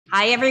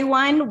Hi,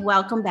 everyone.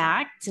 Welcome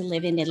back to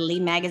Live in Italy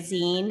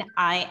magazine.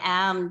 I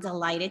am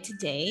delighted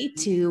today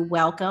to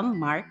welcome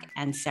Mark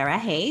and Sara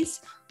Hayes,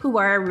 who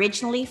are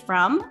originally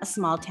from a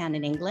small town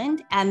in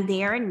England, and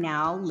they are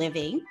now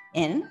living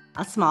in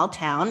a small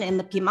town in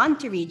the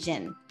Piemonte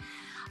region.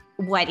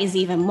 What is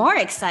even more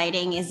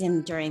exciting is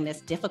during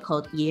this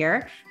difficult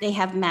year, they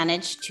have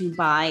managed to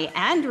buy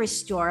and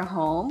restore a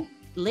home,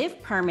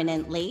 live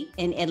permanently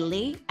in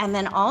Italy, and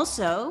then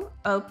also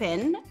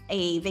open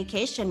a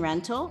vacation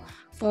rental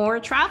for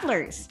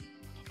travelers.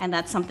 And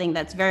that's something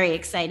that's very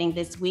exciting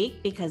this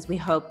week because we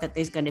hope that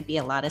there's going to be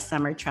a lot of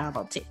summer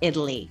travel to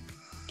Italy.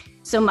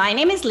 So my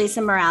name is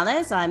Lisa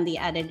Morales. I'm the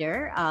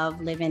editor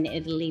of Live in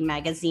Italy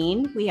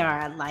magazine. We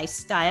are a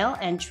lifestyle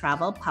and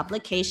travel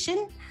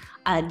publication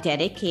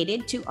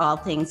dedicated to all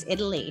things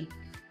Italy.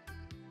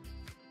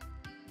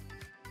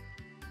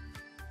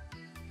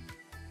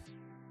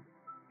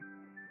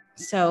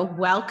 So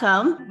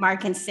welcome,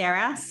 Mark and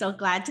Sara. So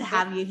glad to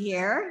have you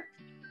here.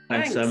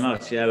 Thanks so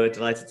much. Yeah, we're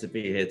delighted to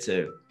be here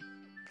too.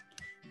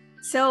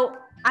 So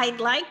I'd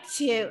like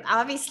to,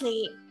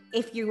 obviously,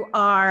 if you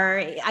are,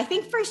 I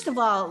think first of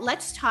all,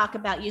 let's talk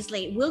about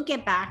usually, we'll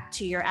get back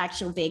to your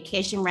actual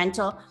vacation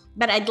rental,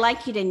 but I'd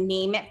like you to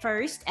name it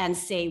first and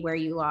say where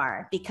you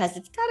are because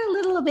it's got a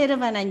little bit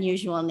of an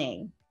unusual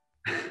name.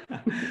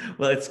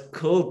 Well, it's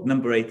called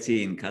number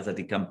 18, Casa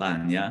di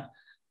Campagna.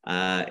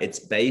 It's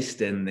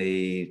based in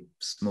the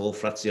small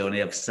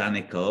frazione of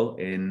Sanico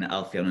in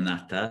Alfiano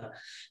Natta.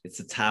 It's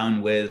a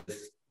town with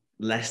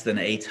less than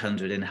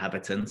 800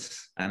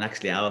 inhabitants. And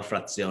actually our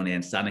frazione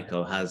in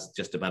Sanico has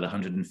just about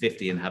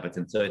 150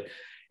 inhabitants. So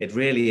it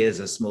really is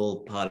a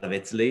small part of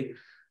Italy.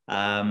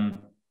 Actually,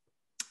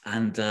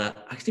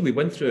 we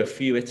went through a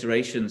few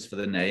iterations for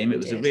the name. It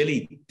was a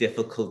really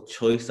difficult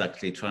choice,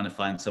 actually, trying to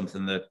find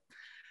something that,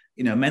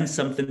 meant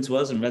something to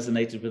us and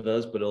resonated with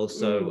us, but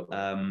also,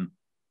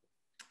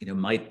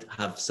 might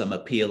have some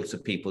appeal to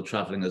people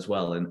traveling as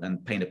well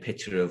and paint a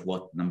picture of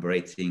what number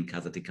 18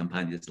 Casa di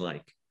Campagna is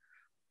like.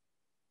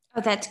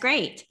 Oh, that's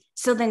great.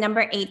 So the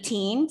number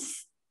 18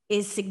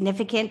 is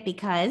significant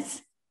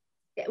because?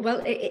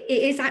 Well, it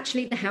is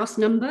actually the house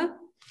number.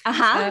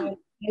 Uh-huh.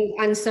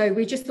 And so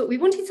we just thought we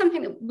wanted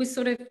something that was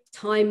sort of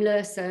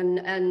timeless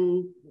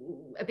and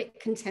a bit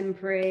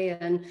contemporary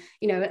and,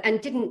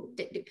 and didn't,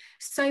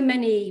 so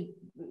many,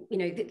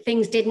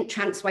 things didn't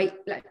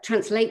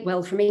translate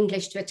well from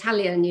English to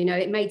Italian.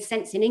 It made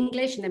sense in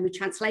English and then we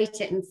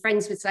translate it and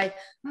friends would say,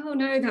 oh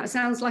no, that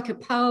sounds like a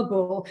pub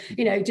or,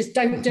 just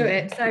don't do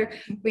it. So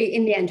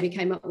in the end, we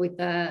came up with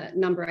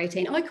number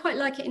 18. I quite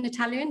like it in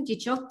Italian,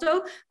 18,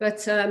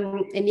 but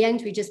in the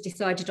end, we just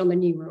decided on the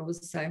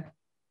numerals. So.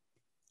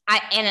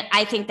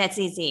 I think that's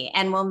easy.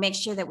 And we'll make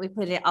sure that we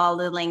put all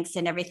the links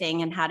and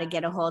everything and how to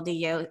get a hold of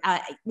you.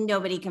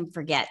 Nobody can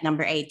forget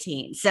number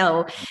 18.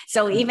 So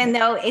even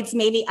though it's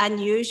maybe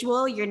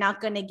unusual, you're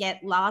not going to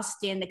get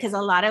lost in, because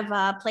a lot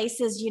of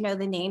places,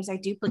 the names are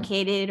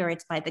duplicated or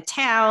it's by the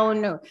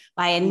town or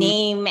by a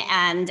name.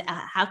 And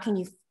how can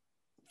you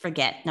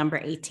forget number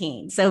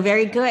 18? So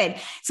very good.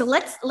 So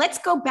let's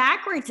go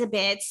backwards a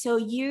bit. So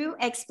you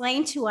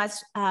explain to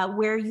us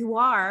where you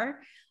are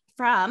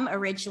from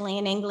originally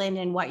in England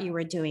and what you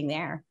were doing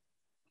there.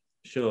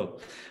 Sure.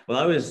 Well,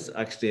 I was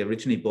actually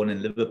originally born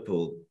in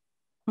Liverpool,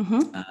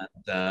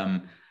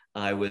 and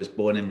I was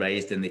born and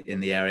raised in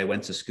the area.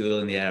 Went to school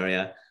in the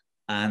area,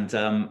 and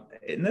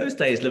in those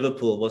days,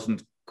 Liverpool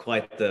wasn't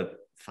quite the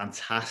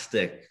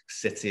fantastic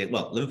city.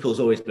 Well, Liverpool's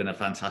always been a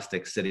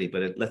fantastic city,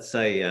 but let's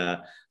say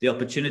the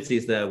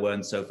opportunities there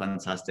weren't so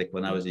fantastic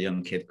when I was a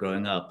young kid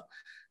growing up,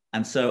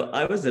 and so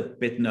I was a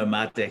bit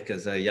nomadic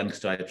as a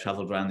youngster. I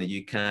traveled around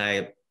the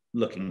UK.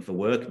 Looking for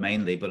work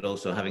mainly, but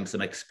also having some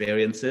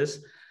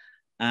experiences.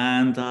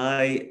 And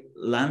I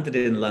landed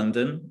in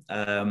London,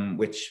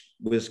 which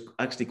was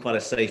actually quite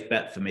a safe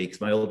bet for me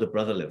because my older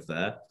brother lived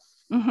there.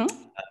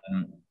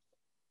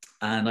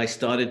 And I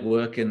started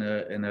work in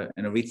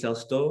a retail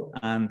store,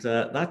 and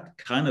that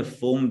kind of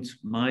formed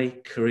my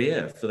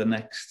career for the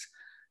next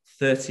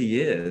 30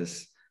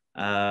 years.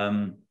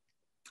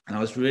 And I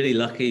was really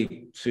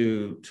lucky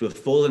to have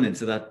fallen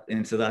into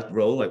that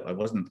role. I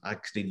wasn't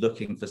actually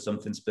looking for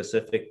something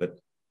specific, but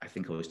I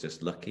think I was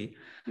just lucky.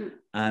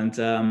 And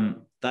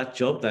that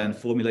job then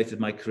formulated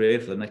my career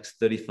for the next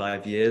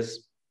 35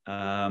 years,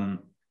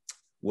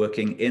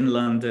 working in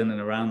London and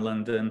around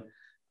London.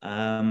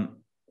 And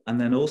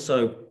then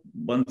also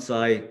once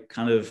I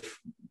kind of,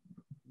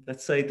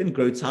 let's say, didn't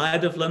grow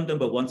tired of London,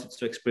 but wanted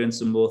to experience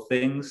some more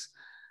things,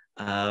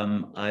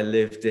 I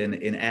lived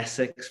in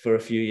Essex for a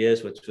few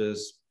years, which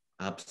was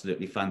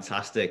absolutely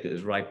fantastic. It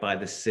was right by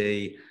the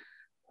sea.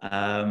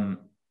 I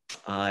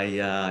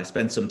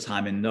spent some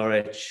time in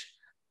Norwich,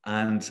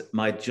 and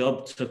my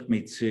job took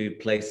me to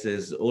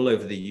places all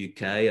over the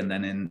UK. And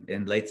then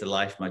in later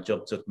life, my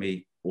job took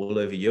me all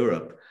over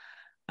Europe.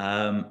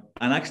 And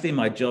actually,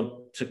 my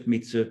job took me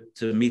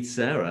to meet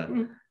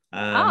Sara.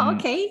 Oh,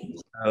 okay.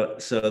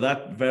 So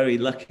that very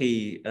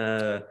lucky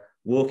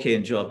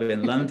walk-in job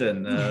in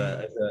London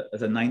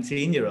as a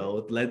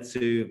 19-year-old led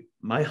to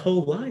my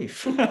whole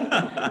life in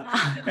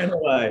a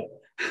way.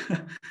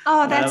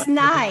 Oh, that's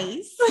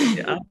nice.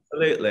 Yeah,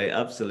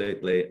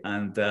 absolutely.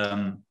 And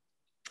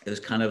it was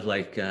kind of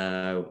like,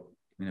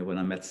 when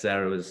I met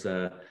Sarah, it was,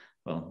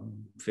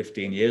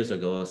 15 years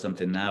ago or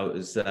something now.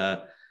 It's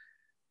kind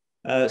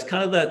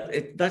of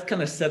that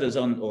kind of set us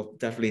on, or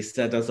definitely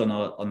set us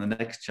on the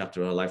next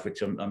chapter of our life,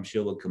 which I'm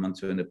sure we'll come on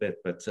to in a bit.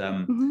 But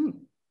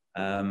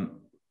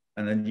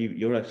and then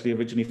you're actually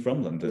originally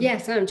from London.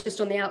 Yes, I'm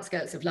just on the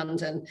outskirts of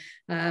London.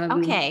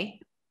 Okay.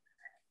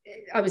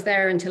 I was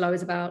there until I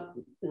was about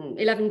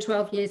 11,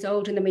 12 years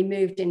old, and then we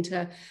moved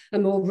into a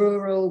more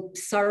rural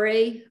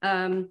Surrey,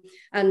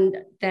 and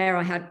there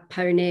I had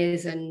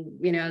ponies, and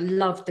I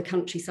loved the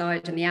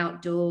countryside and the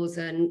outdoors,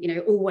 and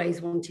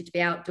always wanted to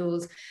be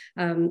outdoors,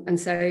 and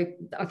so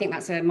I think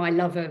that's where my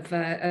love of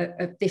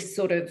this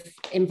sort of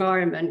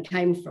environment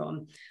came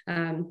from.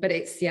 But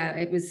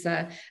it was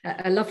a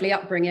lovely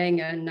upbringing,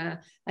 and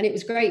it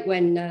was great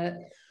when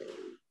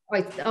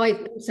I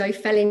also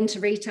fell into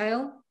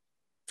retail.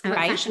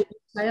 Fashion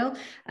retail,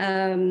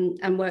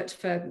 and worked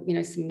for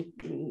some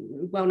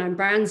well-known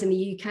brands in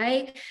the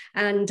UK,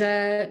 and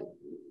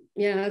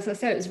as I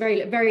said, it was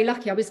very, very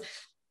lucky. I'd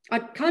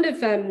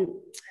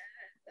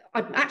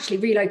actually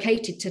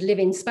relocated to live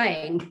in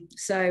Spain.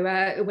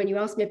 So when you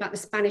asked me about the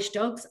Spanish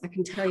dogs, I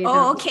can tell you.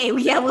 Oh, okay.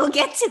 Yeah, we'll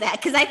get to that,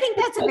 because I think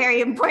that's a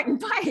very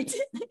important part.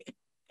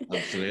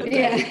 Absolutely.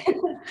 Yeah.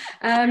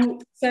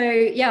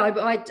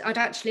 I'd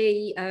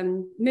actually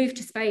moved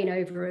to Spain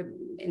over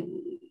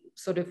in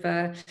sort of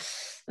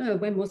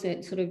when was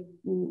it, sort of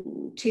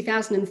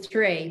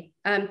 2003,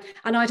 and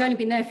I'd only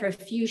been there for a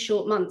few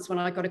short months when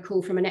I got a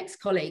call from an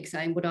ex-colleague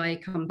saying would I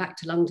come back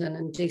to London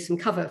and do some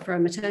cover for a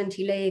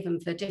maternity leave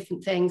and for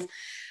different things.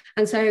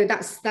 And so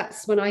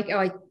that's when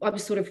I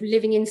was sort of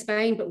living in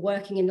Spain but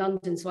working in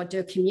London, so I'd do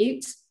a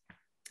commute.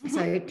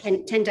 So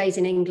 10 days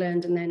in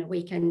England and then a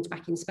weekend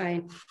back in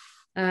Spain.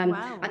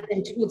 Wow. And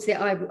then towards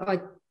the I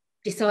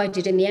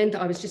decided in the end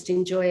that I was just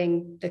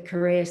enjoying the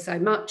career so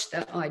much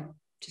that I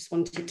just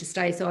wanted to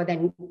stay, so I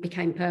then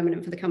became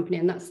permanent for the company,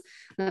 and that's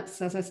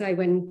as I say,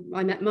 when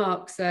I met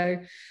Mark. So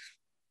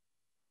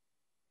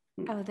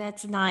oh,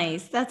 that's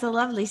nice. That's a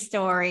lovely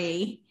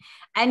story.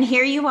 And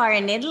here you are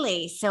in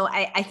Italy, so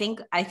I think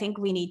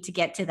we need to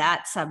get to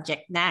that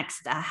subject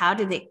next. How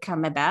did it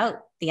come about,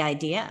 the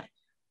idea?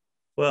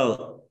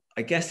 Well,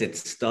 I guess it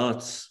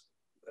starts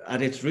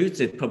at its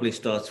roots. It probably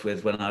starts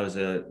with when I was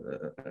a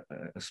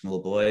small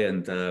boy,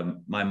 and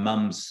my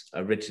mum's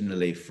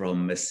originally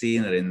from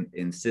Messina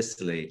in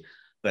Sicily,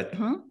 but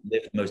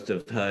lived most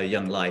of her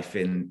young life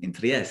in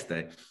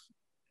Trieste.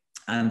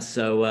 And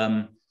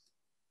so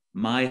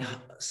my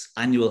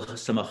annual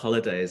summer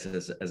holidays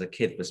as a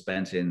kid were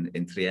spent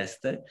in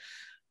Trieste.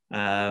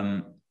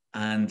 And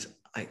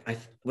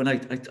when I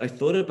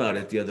thought about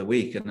it the other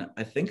week, and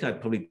I think I'd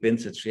probably been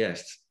to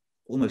Trieste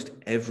almost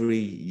every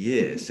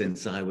year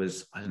since I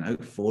was,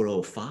 4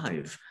 or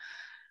 5.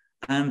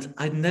 And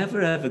I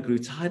never ever grew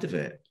tired of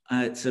it.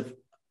 It's an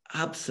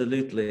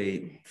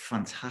absolutely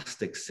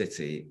fantastic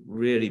city,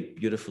 really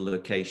beautiful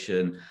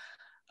location,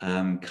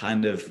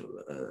 kind of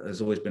has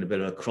always been a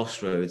bit of a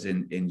crossroads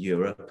in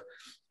Europe,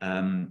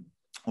 or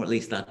at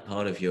least that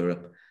part of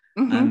Europe.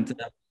 And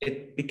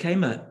it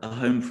became a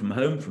home from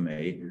home for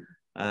me.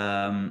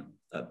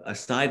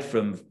 Aside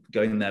from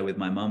going there with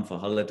my mum for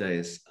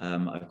holidays,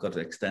 I've got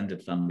an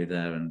extended family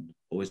there, and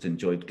always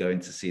enjoyed going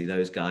to see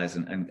those guys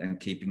and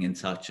keeping in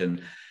touch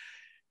and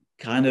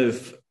kind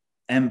of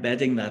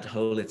embedding that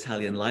whole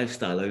Italian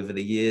lifestyle over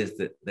the years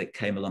that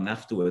came along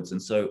afterwards.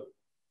 And so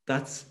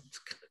that's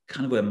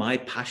kind of where my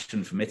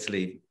passion from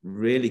Italy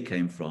really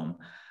came from.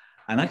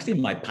 And actually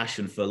my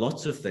passion for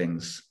lots of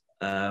things.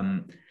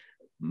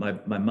 My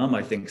mum,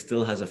 I think,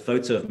 still has a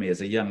photo of me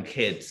as a young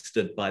kid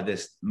stood by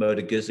this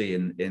Moto Guzzi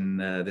in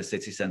the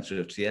city centre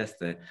of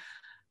Trieste.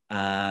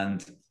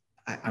 And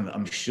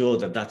I'm sure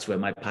that's where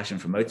my passion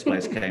for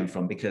motorbikes came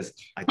from, because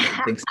I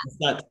think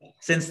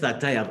since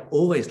that day, I've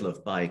always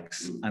loved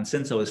bikes. And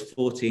since I was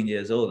 14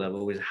 years old, I've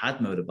always had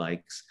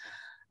motorbikes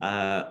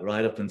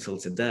right up until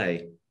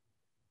today.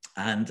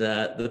 And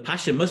the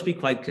passion must be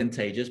quite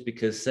contagious,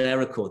 because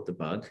Sarah caught the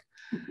bug.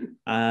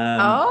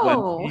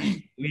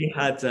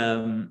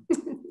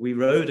 We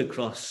rode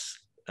across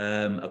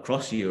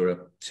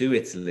Europe to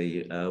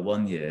Italy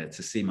one year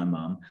to see my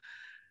mum,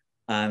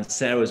 and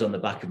Sarah was on the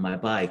back of my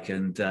bike.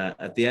 And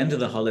at the end of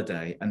the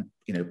holiday, and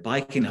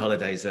biking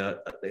holidays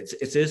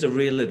it is a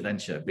real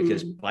adventure,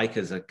 because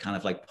bikers are kind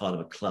of like part of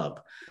a club.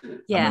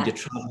 Yeah. And when you're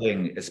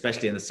traveling,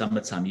 especially in the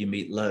summertime, you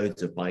meet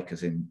loads of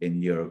bikers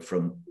in Europe,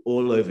 from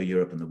all over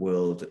Europe and the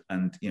world,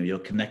 and you're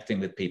connecting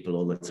with people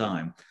all the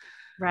time.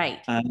 Right.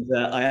 And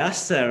I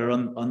asked Sarah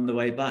on the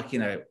way back,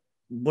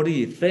 what do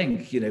you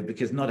think?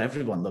 Because not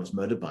everyone loves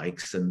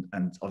motorbikes,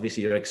 and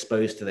obviously you're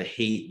exposed to the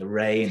heat, the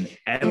rain,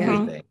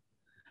 everything. Yeah.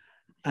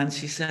 And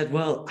she said,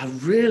 well, I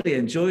really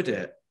enjoyed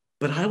it,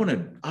 but I want to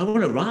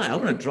ride, I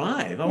want to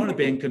drive, I want to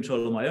be in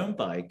control of my own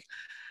bike.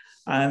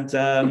 And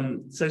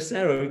so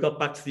Sarah, we got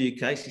back to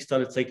the UK. She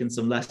started taking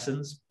some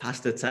lessons,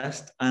 passed her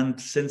test, and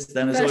since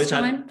then has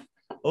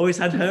always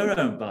had her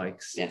own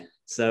bikes. Yeah.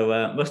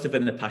 So must have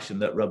been a passion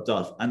that rubbed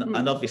off.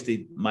 And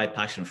obviously my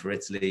passion for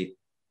Italy,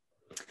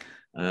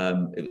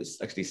 it was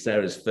actually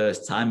Sarah's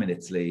first time in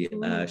Italy.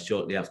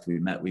 Shortly after we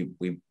met,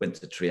 we went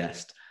to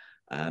Trieste,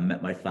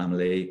 met my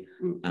family,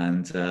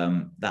 and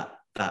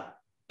that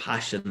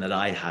passion that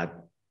I had,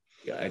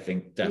 I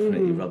think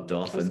definitely rubbed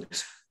off.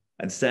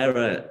 And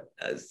Sarah,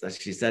 as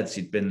she said,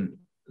 she'd been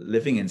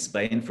living in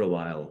Spain for a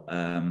while,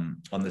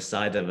 on the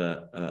side of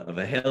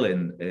a hill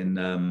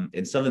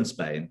in southern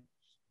Spain.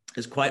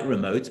 It's quite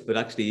remote, but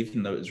actually,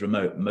 even though it was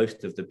remote,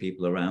 most of the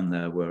people around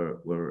there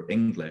were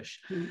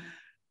English.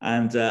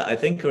 And I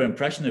think her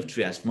impression of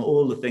Trieste, from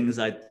all the things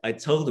I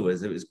told her,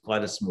 was it was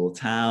quite a small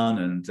town,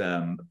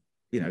 and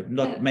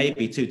not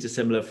maybe too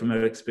dissimilar from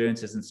her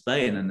experiences in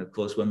Spain. And of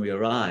course, when we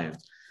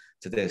arrived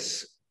to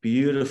this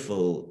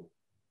beautiful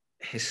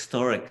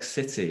historic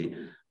city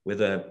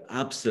with an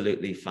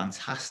absolutely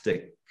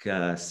fantastic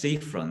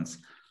seafront,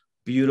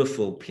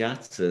 beautiful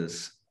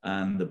piazzas,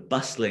 and the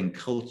bustling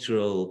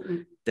cultural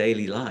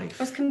daily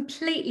life. I was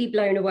completely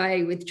blown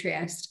away with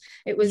Trieste.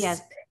 It was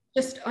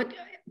I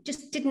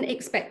just didn't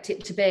expect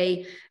it to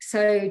be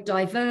so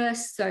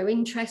diverse, so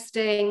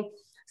interesting,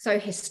 so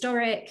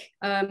historic.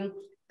 And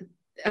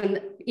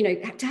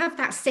to have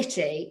that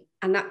city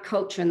and that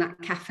culture and that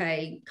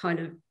cafe kind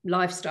of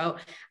lifestyle,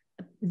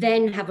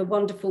 then have a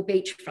wonderful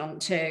beachfront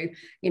too.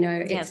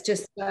 It's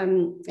just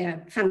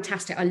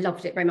fantastic. I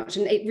loved it very much,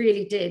 and it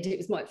really did. It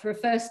was for a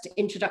first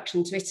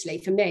introduction to Italy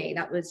for me.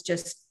 That was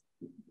just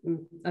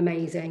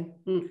amazing.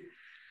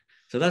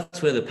 So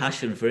that's where the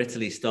passion for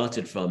Italy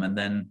started from, and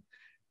then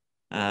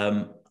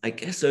I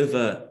guess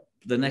over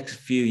the next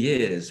few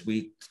years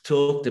we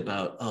talked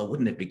about,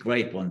 wouldn't it be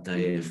great one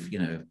day if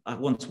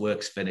once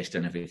work's finished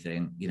and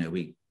everything,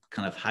 we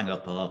kind of hang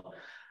up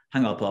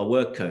our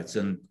work coats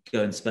and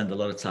go and spend a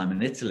lot of time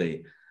in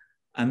Italy.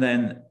 And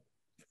then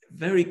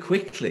very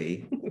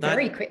quickly that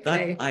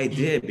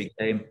idea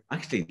became,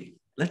 actually,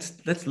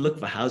 let's look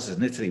for houses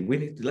in Italy.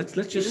 Let's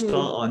just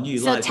start our new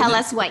life. So tell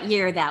us what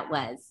year that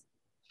was.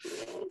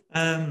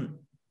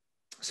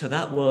 So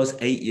that was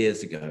 8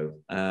 years ago.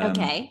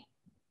 Okay.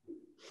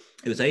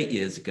 It was 8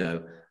 years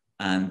ago.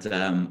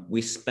 And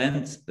we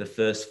spent the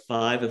first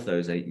 5 of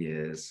those 8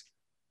 years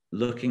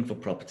looking for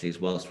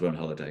properties whilst we were on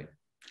holiday.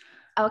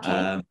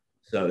 Okay.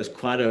 So it was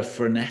quite a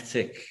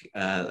frenetic,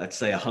 let's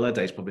say a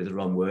holiday is probably the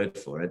wrong word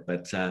for it,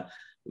 but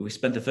we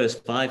spent the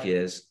first 5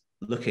 years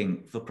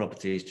looking for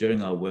properties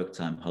during our work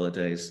time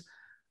holidays,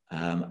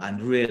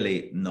 and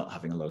really not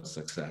having a lot of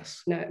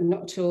success. No,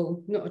 not at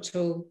all. Not at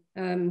all.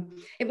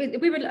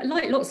 We were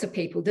like lots of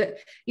people that,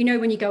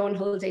 when you go on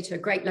holiday to a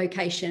great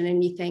location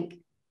and you think,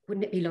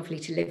 wouldn't it be lovely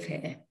to live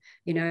here?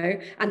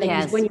 And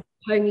then when you're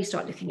home, you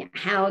start looking at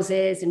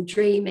houses and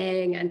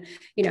dreaming,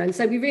 and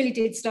so we really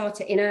did start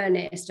it in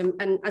earnest.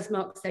 And as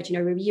Mark said,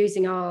 we were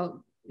using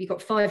we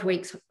got 5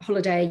 weeks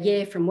holiday a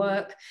year from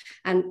work,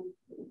 and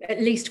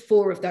at least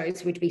 4 of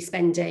those would be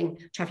spending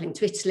traveling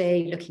to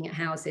Italy, looking at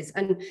houses,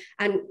 and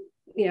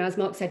as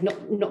Mark said,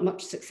 not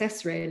much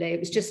success really. It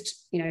was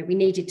just, we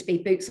needed to be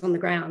boots on the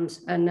ground,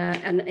 and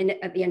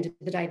at the end of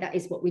the day, that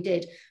is what we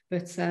did.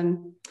 But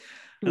and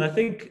I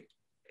think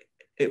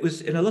it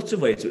was, in a lot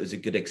of ways, it was a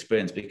good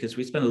experience because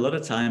we spent a lot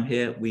of time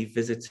here. We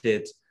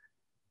visited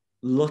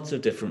lots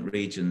of different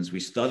regions. We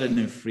started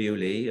in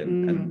Friuli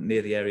and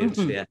near the area of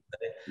Trieste,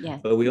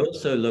 but we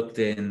also looked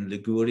in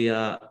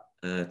Liguria,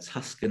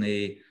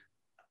 Tuscany,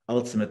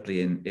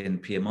 ultimately in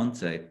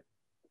Piemonte.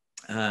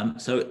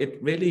 So it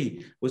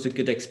really was a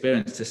good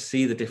experience to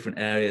see the different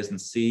areas and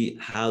see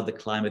how the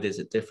climate is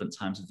at different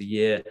times of the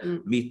year,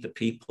 meet the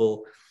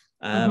people.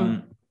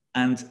 And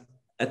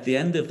at the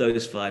end of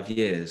those 5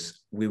 years,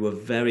 we were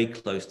very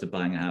close to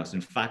buying a house.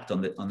 In fact,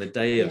 on the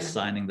day of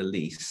signing the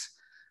lease,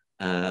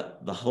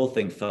 the whole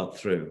thing fell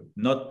through,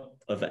 not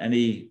of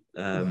any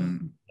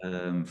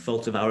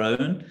fault of our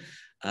own.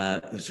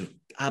 It was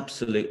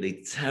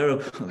absolutely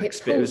terrible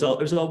experience. It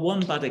was our one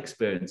bad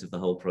experience of the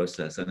whole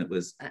process, and it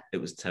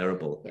was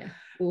terrible.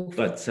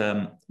 But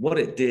what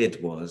it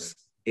did was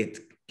it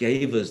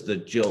gave us the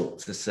jolt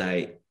to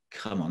say,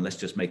 come on, let's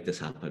just make this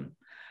happen.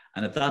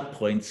 And at that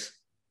point,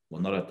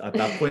 well, not at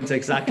that point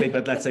exactly,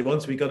 but let's say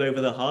once we got over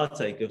the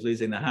heartache of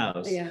losing the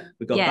house,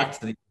 we got back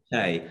to the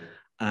UK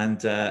and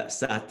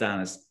sat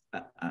down,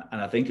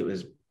 and I think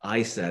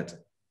I said,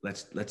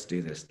 let's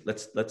do this.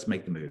 Let's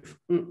make the move.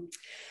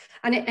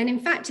 And in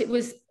fact, it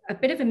was a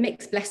bit of a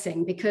mixed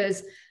blessing,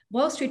 because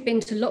whilst we'd been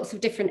to lots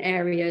of different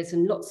areas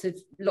and lots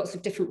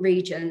of different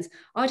regions,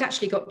 I'd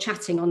actually got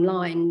chatting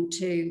online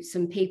to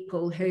some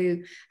people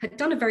who had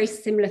done a very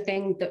similar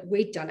thing that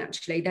we'd done.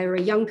 Actually, they were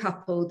a young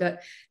couple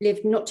that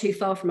lived not too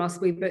far from us.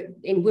 We were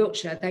in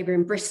Wiltshire, they were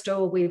in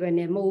Bristol, we were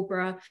near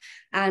Marlborough,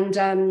 and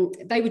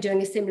they were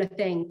doing a similar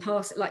thing,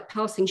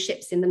 passing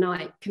ships in the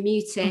night,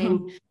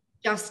 commuting,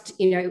 just,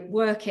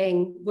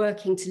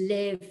 working to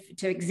live,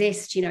 to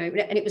exist, and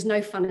it was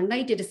no fun. And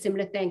they did a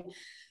similar thing.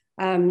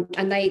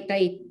 And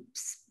they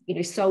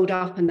sold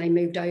up and they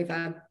moved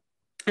over.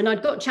 And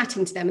I'd got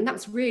chatting to them, and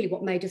that's really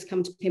what made us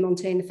come to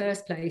Piemonte in the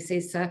first place.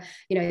 Is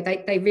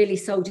they really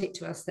sold it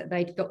to us that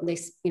they'd got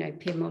this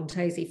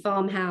Piemontese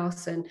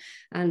farmhouse, and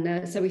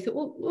so we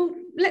thought, well,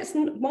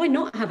 why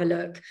not have a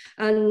look?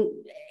 And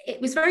it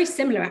was very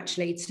similar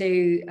actually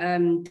to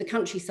the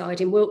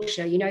countryside in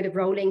Wiltshire. The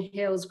rolling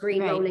hills,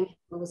 green rolling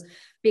hills,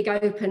 big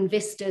open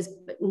vistas,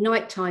 but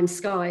nighttime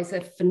skies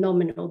are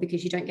phenomenal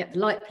because you don't get the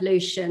light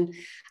pollution.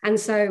 And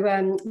so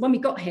when we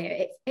got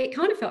here, it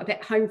kind of felt a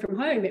bit home from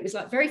home. It was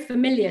like very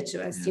familiar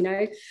to us,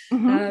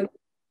 And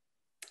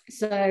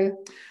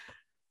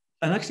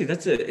actually,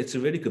 it's a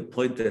really good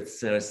point that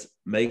Sarah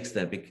makes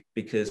there,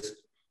 because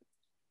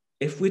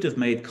if we'd have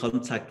made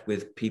contact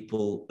with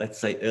people, let's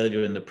say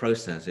earlier in the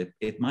process,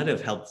 it might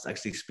have helped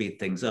actually speed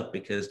things up,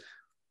 because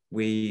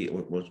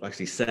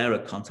Sarah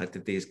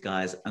contacted these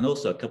guys and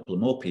also a couple of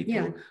more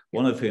people,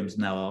 one of whom's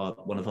now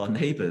one of our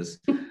neighbors.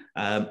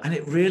 And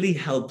it really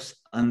helps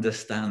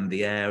understand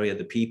the area,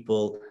 the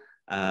people,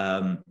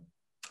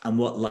 and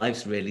what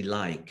life's really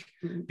like.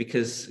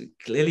 Because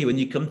clearly when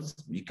you come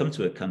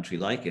to a country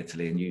like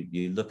Italy and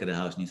you look at a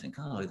house and you think,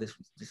 oh, this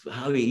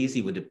how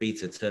easy would it be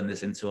to turn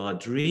this into our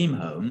dream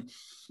home?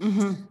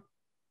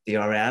 The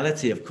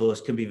reality, of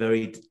course, can be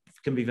very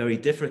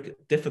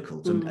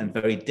difficult and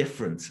very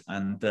different,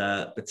 and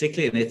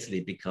particularly in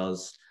Italy,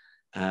 because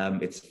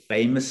it's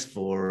famous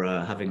for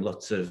having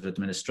lots of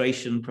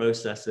administration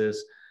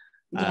processes.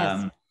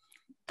 Yes.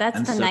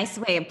 That's a nice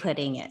way of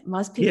putting it.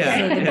 Most people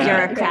say the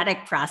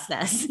bureaucratic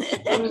process.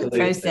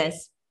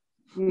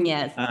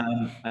 Yes.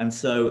 And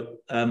so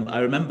I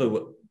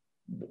remember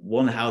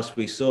one house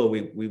we saw,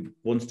 we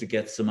wanted to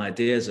get some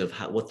ideas of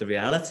what the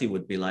reality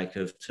would be like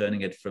of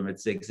turning it from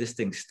its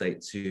existing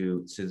state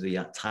to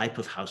the type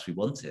of house we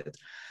wanted.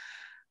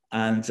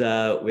 And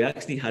we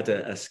actually had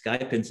a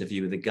Skype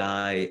interview with a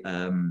guy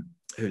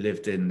who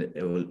lives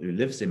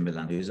in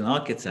Milan, who's an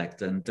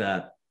architect. And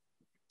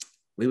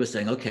we were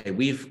saying, okay,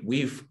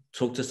 we've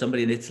talked to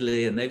somebody in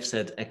Italy and they've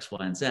said X,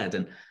 Y, and Z.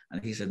 And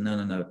he said,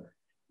 no,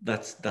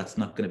 that's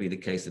not going to be the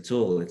case at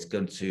all. It's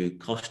going to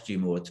cost you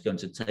more. It's going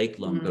to take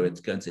longer. It's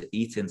going to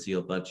eat into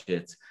your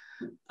budget.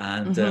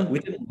 And we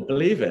didn't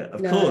believe it,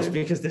 of course,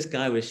 because this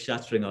guy was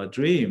shattering our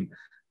dream.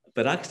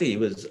 But actually, he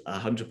was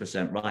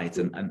 100% right.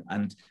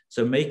 And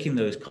so making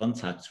those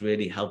contacts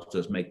really helped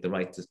us make the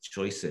right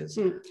choices.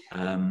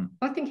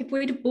 I think if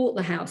we'd have bought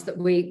the house that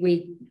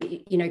we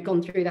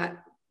gone through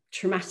that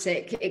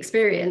traumatic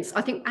experience,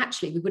 I think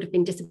actually we would have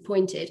been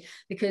disappointed,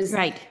 because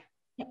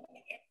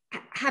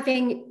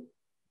having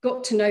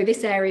got to know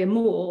this area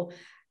more,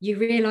 you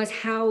realize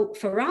how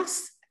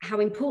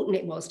important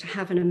it was to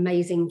have an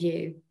amazing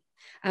view.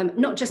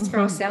 Not just for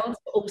ourselves,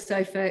 but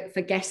also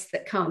for guests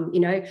that come.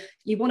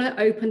 You want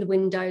to open the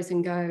windows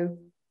and go,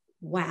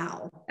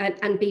 wow,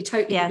 and be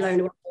totally blown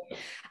away.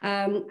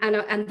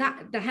 And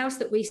that the house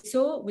that we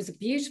saw was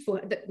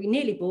that we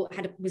nearly bought,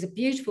 was a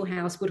beautiful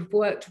house, would have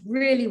worked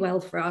really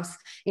well for us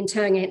in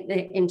turning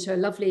it into a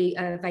lovely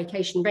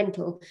vacation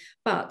rental,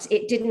 but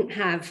it didn't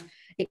have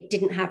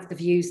the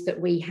views that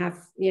we have,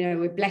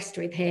 we're blessed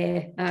with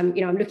here. I'm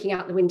looking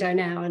out the window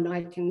now and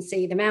I can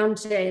see the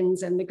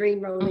mountains and the green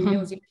rolling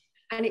hills,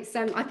 and it's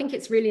I think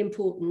it's really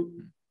important.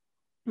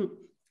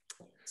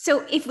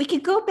 So if we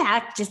could go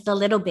back just a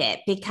little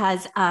bit,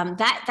 because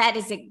that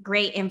is a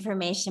great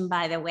information,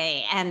 by the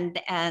way. And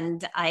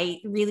I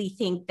really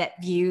think that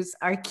views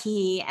are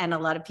key, and a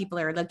lot of people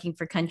are looking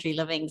for country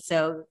living.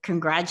 So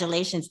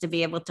congratulations to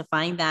be able to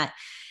find that.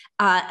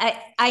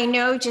 I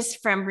know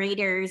just from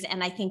readers,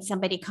 and I think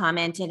somebody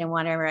commented in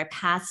one of our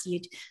past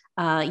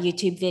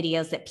YouTube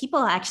videos, that people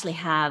actually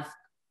have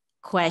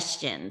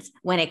questions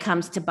when it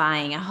comes to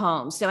buying a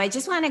home. So I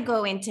just want to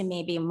go into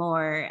maybe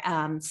more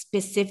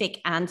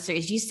specific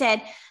answers. You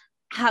said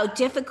how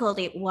difficult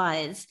it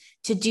was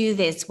to do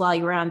this while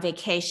you were on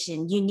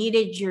vacation. You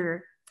needed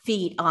your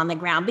feet on the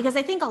ground, because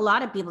I think a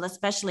lot of people,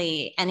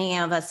 especially any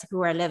of us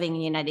who are living in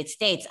the United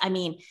States,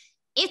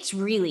 it's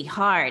really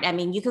hard.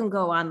 You can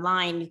go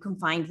online, you can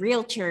find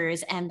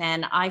realtors, and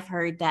then I've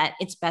heard that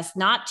it's best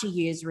not to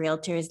use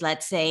realtors,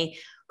 let's say,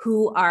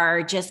 who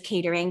are just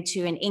catering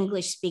to an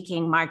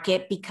English-speaking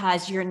market,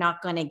 because you're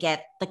not going to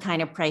get the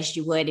kind of price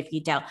you would if you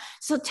dealt.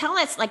 So tell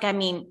us,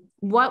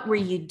 what were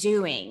you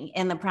doing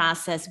in the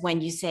process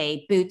when you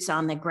say boots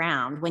on the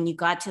ground, when you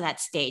got to that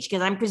stage?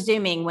 Because I'm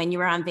presuming when you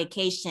were on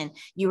vacation,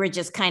 you were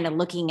just kind of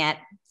looking at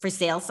for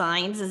sale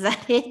signs. Is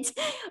that it?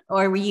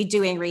 Or were you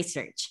doing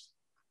research?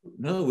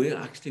 No, we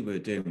were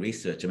doing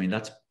research.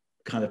 That's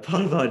kind of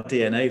part of our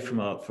DNA from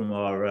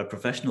our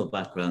professional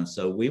background.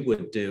 So we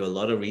would do a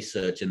lot of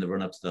research in the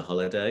run up to the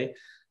holiday.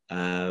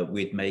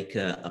 We'd make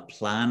a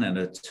plan and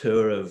a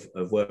tour of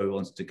where we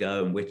wanted to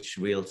go and which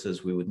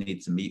realtors we would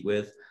need to meet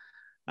with.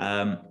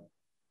 I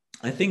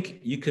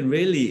think you can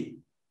really,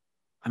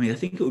 I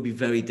think it would be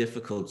very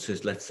difficult to,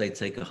 let's say,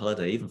 take a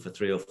holiday even for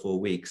 3 or 4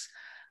 weeks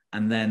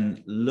and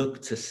then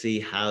look to see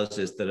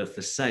houses that are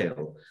for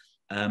sale.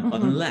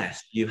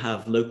 Unless you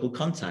have local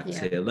contacts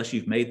here, unless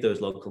you've made those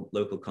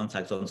local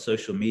contacts on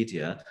social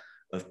media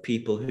of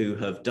people who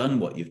have done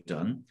what you've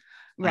done.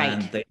 Right.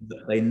 And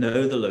they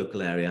know the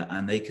local area,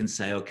 and they can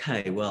say,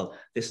 okay, well,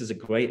 this is a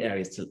great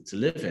area to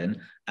live in.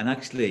 And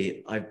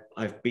actually,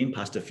 I've been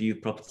past a few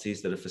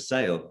properties that are for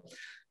sale.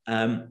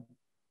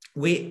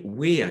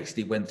 We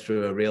actually went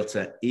through a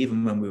realtor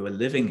even when we were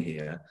living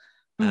here,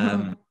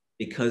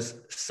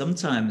 because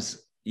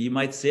sometimes you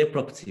might see a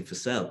property for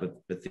sale,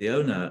 but the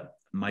owner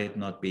might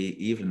not be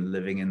even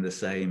living in the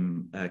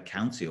same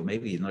county, or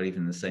maybe not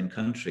even in the same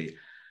country.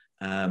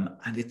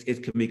 And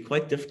it can be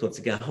quite difficult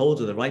to get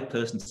hold of the right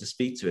person to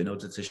speak to in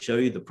order to show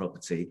you the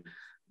property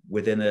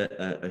within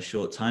a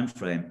short time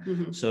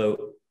frame.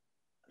 So,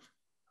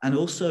 and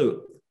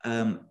also,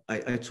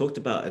 I talked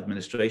about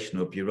administration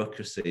or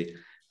bureaucracy.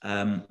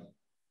 A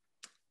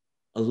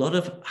lot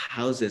of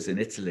houses in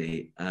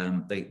Italy,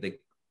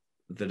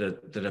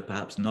 that are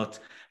perhaps not,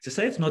 to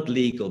say it's not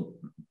legal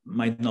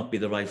might not be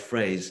the right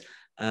phrase,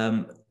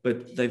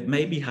 but they've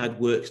maybe had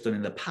works done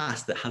in the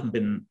past that haven't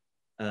been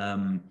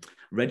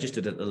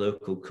registered at the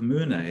local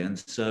comune. And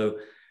so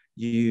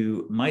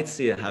you might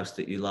see a house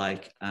that you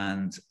like,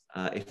 and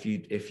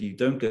if you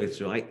don't go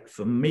through,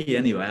 for me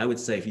anyway, I would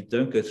say if you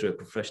don't go through a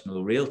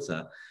professional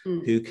realtor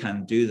who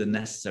can do the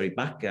necessary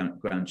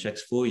background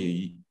checks for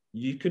you,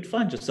 you could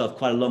find yourself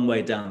quite a long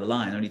way down the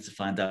line, only to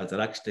find out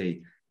that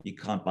actually you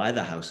can't buy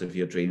the house of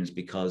your dreams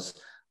because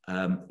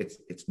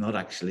it's not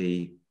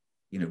actually,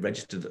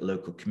 registered at the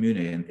local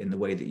community in the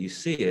way that you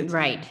see it.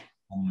 Right.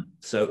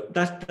 So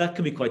that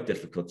can be quite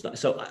difficult.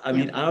 So I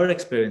mean, our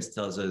experience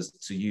tells us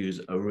to use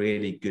a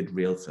really good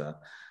realtor.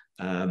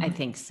 I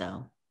think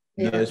so.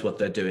 Knows what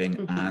they're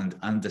doing and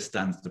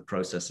understands the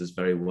processes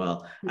very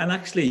well, and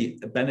actually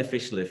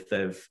beneficial if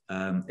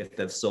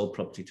they've sold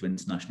property to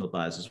international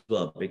buyers as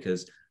well,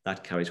 because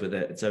that carries with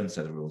it its own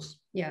set of rules.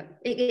 Yeah,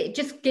 it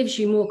just gives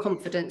you more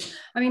confidence.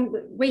 I mean,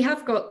 we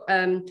have got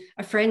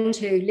a friend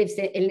who lives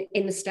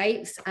in the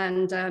States,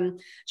 and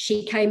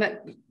she came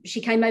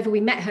over.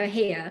 We met her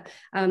here,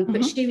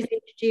 but she was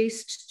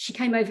introduced. She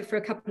came over for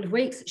a couple of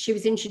weeks. She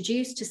was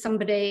introduced to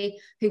somebody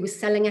who was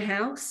selling a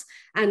house,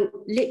 and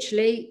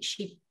literally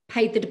she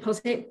paid the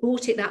deposit,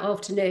 bought it that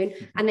afternoon,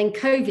 and then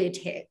COVID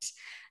hit.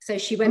 So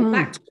she went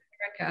back to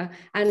America,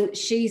 and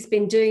she's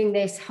been doing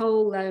this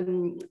whole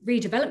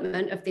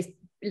redevelopment of this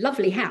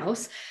lovely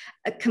house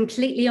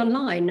completely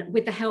online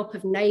with the help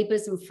of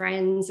neighbours and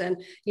friends. And,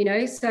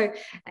 so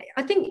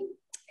I think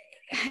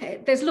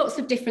there's lots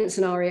of different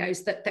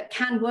scenarios that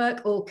can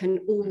work or can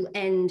all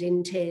end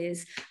in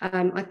tears.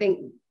 I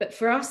think, but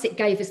for us, it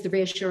gave us the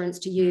reassurance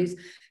to use,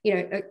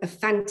 a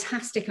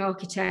fantastic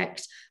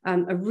architect,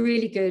 a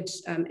really good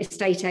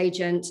estate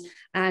agent,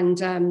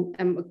 and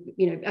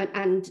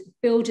and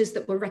builders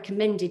that were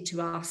recommended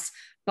to us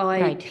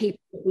by people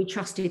that we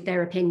trusted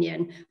their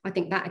opinion. I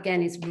think that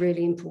again is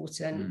really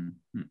important.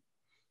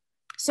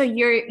 So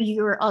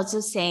you're also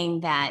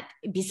saying that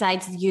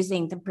besides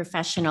using the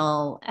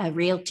professional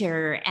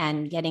realtor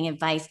and getting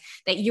advice,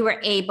 that you were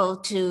able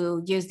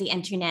to use the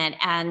internet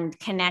and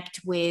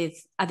connect with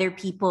other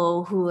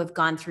people who have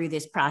gone through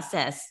this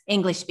process,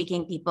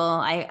 English-speaking people,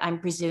 I'm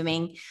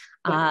presuming.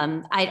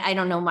 I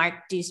don't know,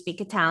 Mark, do you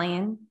speak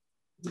Italian?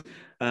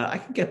 I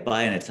can get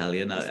by in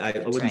Italian. I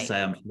wouldn't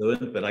say I'm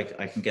fluent, but I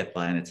can get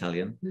by in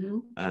Italian.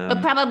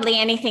 But probably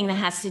anything that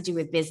has to do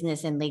with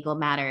business and legal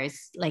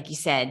matters, like you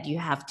said, you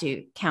have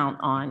to count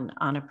on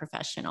a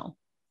professional.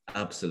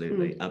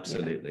 Absolutely.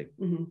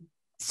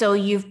 So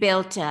you've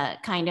built a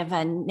kind of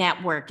a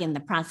network in the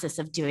process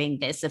of doing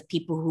this of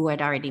people who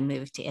had already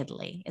moved to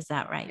Italy. Is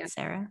that right,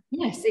 Sara?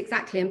 Yes,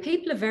 exactly. And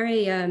people are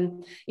very,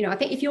 I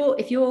think if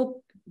you're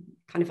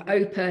kind of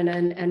open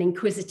and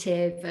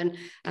inquisitive and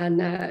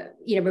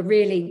we're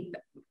really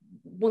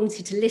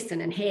wanted to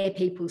listen and hear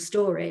people's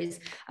stories.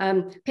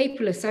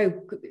 People are so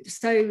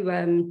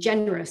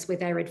generous with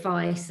their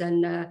advice,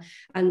 and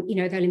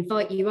they'll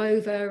invite you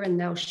over and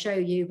they'll show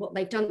you what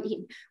they've done.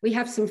 We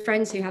have some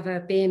friends who have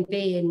a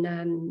B&B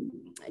in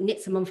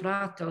Nizza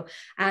Monferrato,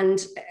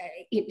 and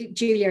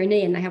Julia and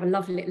Ian, they have a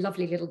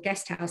lovely little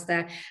guest house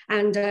there,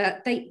 and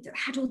they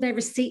had all their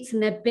receipts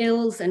and their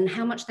bills and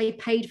how much they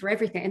paid for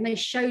everything, and they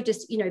showed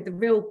us the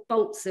real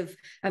bolts of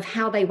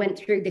how they went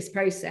through this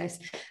process,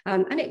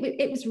 and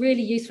it was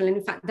really useful. And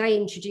in fact, they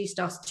introduced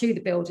us to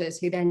the builders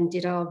who then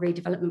did our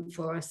redevelopment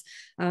for us.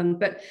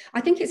 But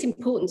I think it's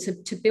important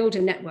to build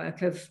a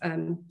network of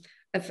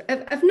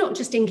not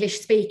just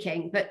English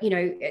speaking, but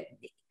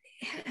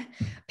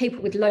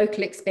people with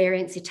local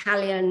experience,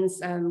 Italians.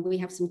 We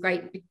have some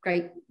great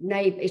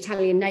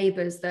Italian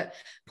neighbours that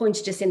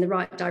pointed us in the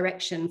right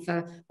direction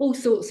for all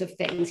sorts of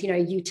things,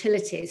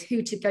 utilities,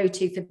 who to go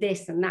to for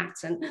this and that.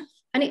 And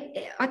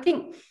I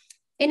think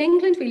in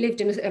England, we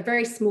lived in a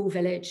very small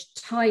village,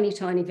 tiny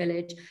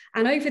village.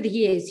 And over the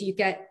years, you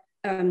get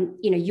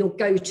your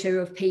go-to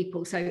of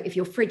people. So if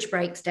your fridge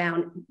breaks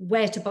down,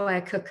 where to buy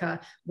a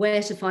cooker,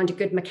 where to find a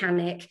good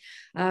mechanic,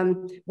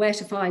 where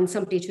to find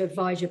somebody to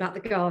advise you about the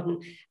garden.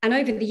 And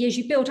over the years,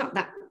 you build up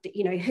that,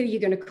 who you're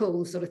going to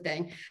call sort of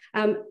thing.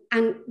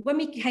 And when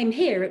we came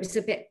here, it was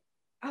a bit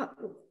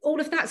all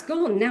of that's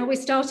gone. Now we're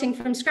starting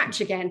from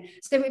scratch again.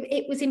 So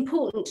it was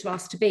important to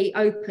us to be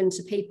open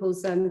to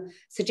people's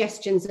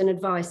suggestions and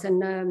advice.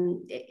 And,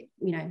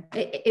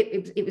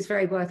 it was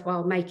very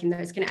worthwhile making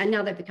those. And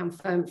now they've become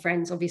firm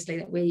friends, obviously,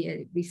 that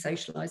we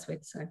socialise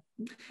with. So,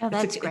 oh,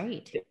 that's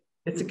great.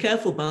 It's a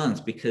careful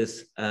balance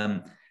because,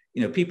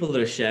 people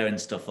that are sharing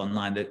stuff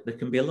online, there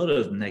can be a lot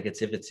of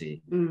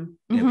negativity.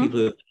 People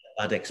who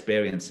bad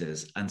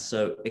experiences, and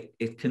so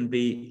it can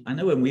be. I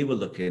know when we were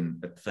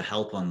looking for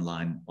help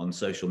online on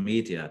social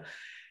media,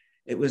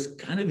 it was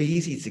kind of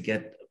easy to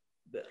get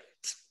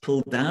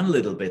pulled down a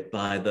little bit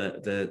by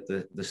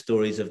the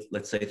stories of,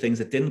 let's say, things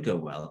that didn't go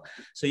well.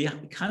 So you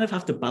kind of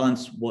have to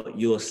balance what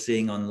you're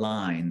seeing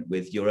online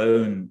with your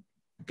own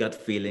gut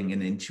feeling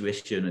and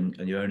intuition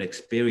and your own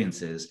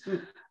experiences,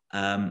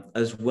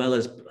 as well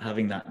as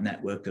having that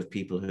network of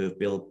people who have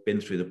been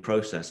through the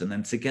process, and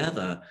then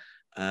together.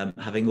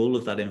 Having all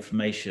of that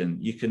information,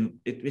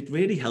 it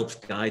really helps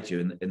guide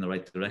you in the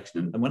right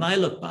direction. And when I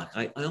look back,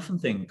 I often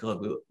think, God,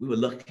 we were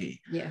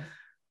lucky. Yeah.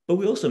 But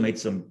we also made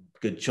some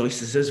good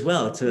choices as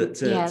well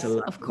yes,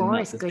 of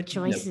course, good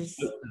choices.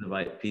 The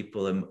right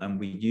people, and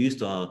we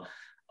used our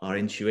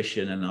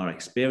intuition and our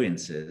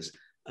experiences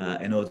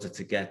in order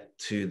to get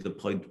to the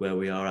point where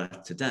we are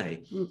at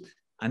today.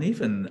 And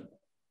even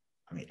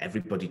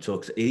everybody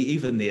talks,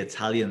 even the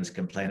Italians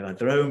complain about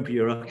their own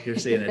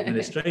bureaucracy and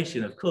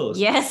administration, of course.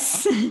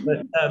 Yes.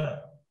 But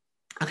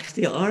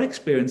actually, our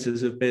experiences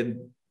have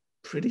been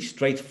pretty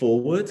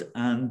straightforward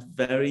and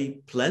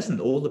very pleasant.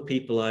 All the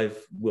people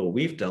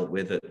we've dealt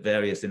with at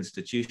various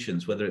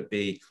institutions, whether it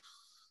be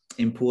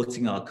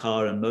importing our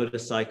car and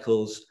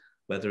motorcycles,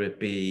 whether it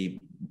be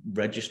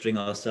registering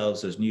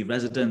ourselves as new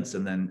residents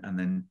and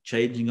then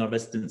changing our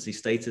residency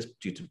status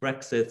due to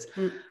Brexit.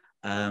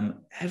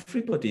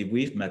 Everybody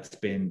we've met has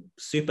been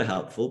super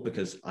helpful,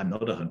 because I'm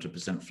not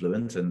 100%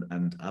 fluent,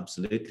 and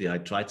absolutely I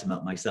try to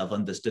make myself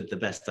understood the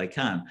best I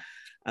can.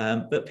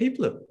 But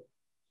people are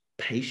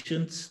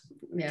patient,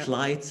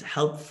 polite,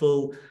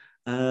 helpful,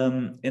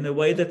 in a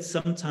way that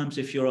sometimes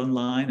if you're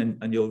online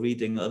and you're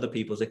reading other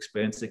people's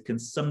experience, it can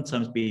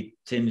sometimes be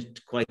tinged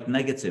quite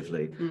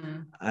negatively.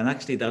 And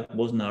actually that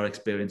wasn't our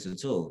experience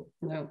at all.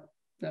 No.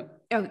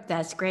 Oh,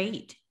 that's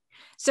great.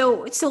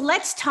 So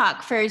let's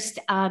talk first.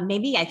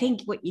 Maybe I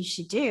think what you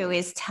should do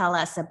is tell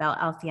us about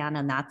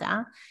Alfiano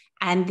Natta,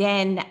 and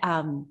then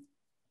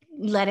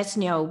let us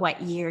know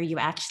what year you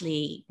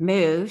actually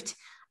moved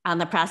on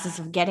the process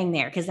of getting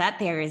there, because that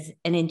there is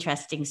an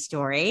interesting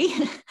story,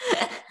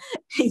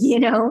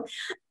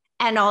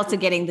 and also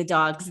getting the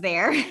dogs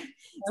there.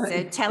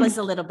 So tell us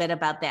a little bit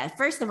about that.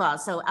 First of all,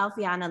 so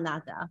Alfiano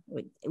Natta,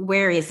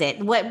 where is it?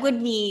 What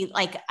would be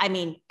like?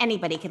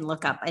 Anybody can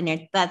look up,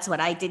 and that's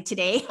what I did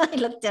today. I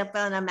looked up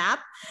on a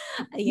map,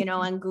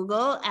 on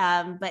Google,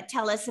 but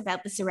tell us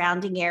about the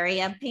surrounding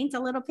area. Paint a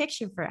little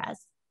picture for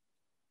us.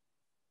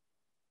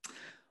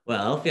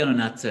 Well, Alfiano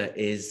Natta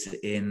is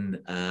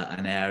in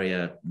an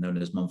area known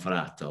as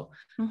Monferrato.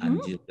 And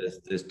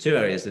there's two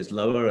areas, there's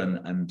Lower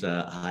and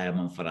Higher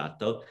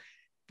Monferrato.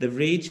 The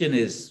region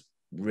is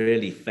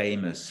really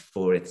famous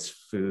for its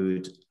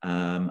food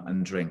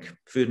and drink,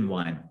 food and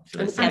wine.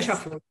 And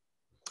truffles.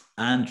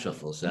 And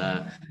truffles.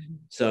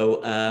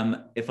 So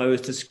if I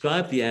was to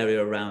describe the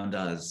area around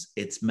us,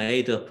 it's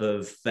made up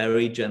of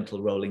very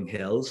gentle rolling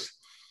hills,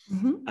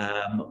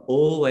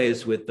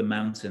 always with the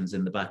mountains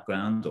in the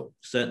background, or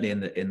certainly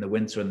in the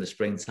winter and the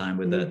springtime,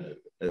 with a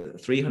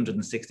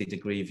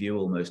 360-degree view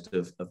almost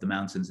of the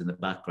mountains in the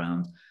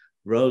background,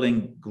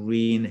 rolling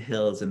green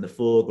hills in the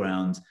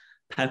foreground,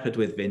 peppered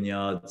with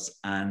vineyards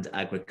and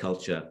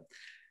agriculture.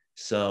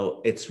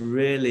 So it's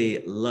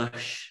really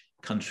lush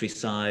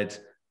countryside,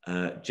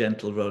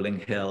 gentle rolling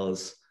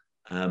hills,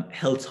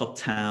 hilltop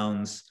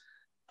towns.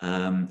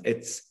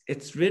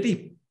 It's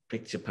really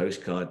picture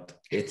postcard.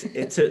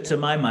 It's to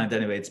my mind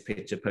anyway, it's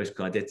picture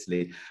postcard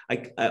Italy.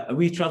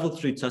 We traveled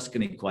through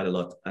Tuscany quite a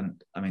lot,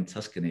 and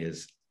Tuscany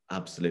is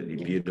absolutely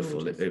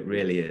beautiful. It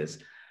really is.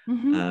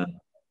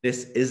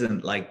 This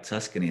isn't like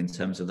Tuscany in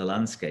terms of the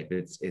landscape.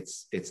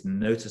 It's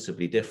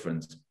noticeably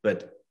different,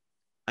 but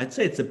I'd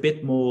say it's a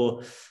bit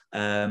more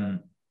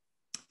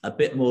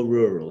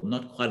rural,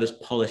 not quite as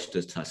polished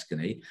as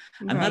Tuscany.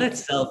 And that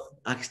itself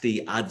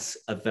actually adds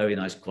a very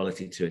nice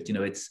quality to it.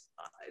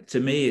 To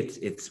me,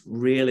 it's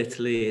real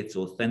Italy, it's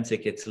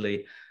authentic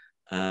Italy.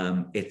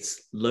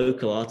 It's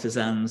local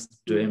artisans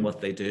doing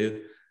what they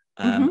do.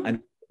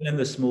 And in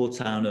the small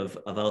town of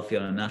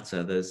Alfiano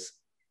Natta, there's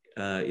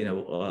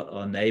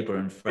our neighbor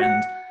and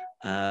friend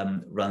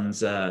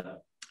runs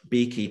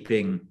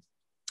beekeeping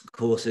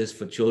courses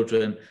for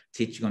children,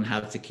 teaching on how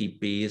to keep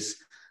bees.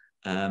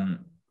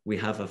 We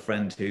have a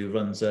friend who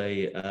runs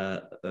a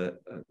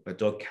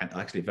dog kennel,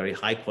 actually very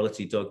high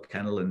quality dog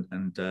kennel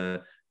and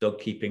dog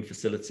keeping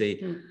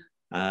facility.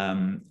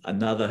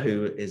 Another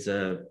who is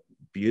a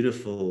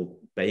beautiful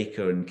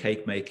baker and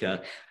cake maker.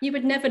 You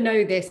would never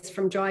know this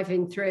from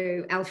driving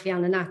through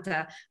Alfiano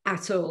Natta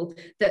at all,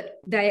 that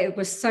there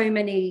were so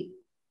many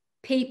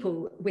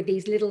people with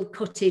these little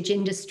cottage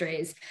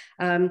industries.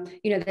 You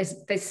know,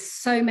 there's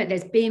so many,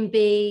 there's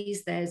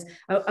B&Bs, there's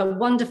a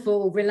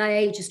wonderful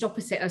relay just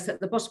opposite us at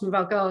the bottom of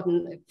our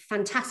garden, a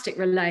fantastic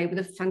relay with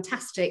a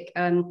fantastic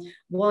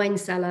wine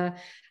cellar.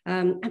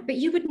 But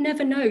you would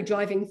never know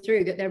driving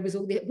through that there was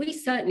all the, we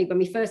certainly, when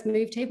we first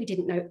moved here, we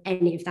didn't know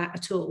any of that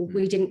at all.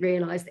 We didn't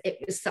realize that it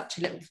was such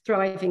a little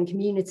thriving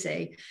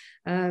community.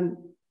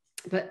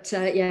 But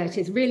yeah, it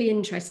is really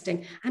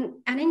interesting, and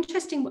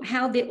interesting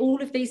how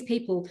all of these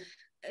people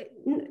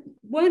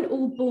weren't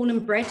all born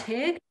and bred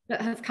here,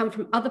 but have come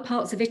from other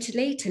parts of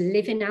Italy to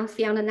live in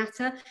Alfiano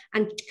Natta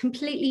and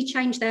completely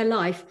changed their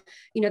life.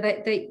 You know,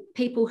 they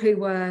people who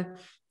were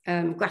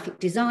graphic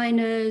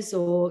designers,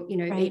 or, you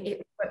know, right.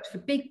 it worked for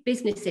big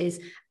businesses,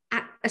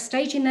 at a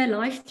stage in their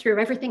life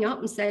threw everything up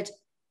and said,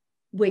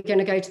 we're going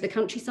to go to the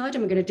countryside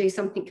and we're going to do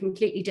something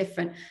completely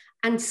different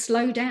and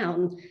slow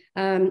down,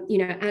 you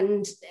know,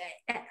 and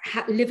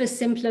live a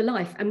simpler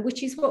life, and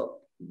which is what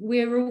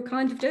we're all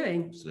kind of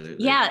doing.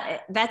 Absolutely. Yeah,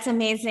 that's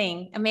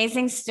amazing.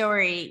 Amazing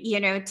story, you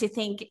know, to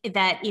think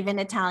that even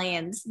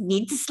Italians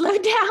need to slow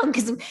down,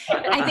 because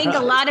I think a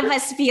lot of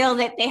us feel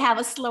that they have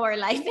a slower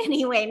life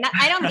anyway.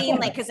 I don't mean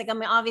like, because like, I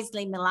mean,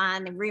 obviously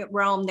Milan and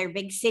Rome, they're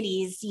big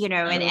cities, you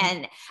know,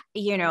 and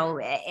you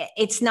know,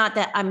 it's not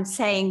that I'm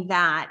saying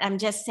that. I'm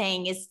just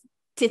saying is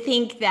to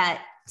think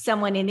that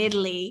someone in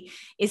Italy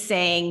is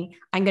saying,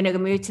 I'm going to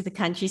move to the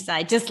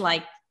countryside, just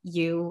like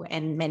you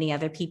and many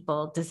other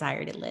people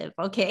desire to live.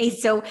 Okay.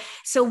 So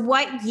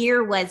what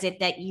year was it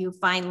that you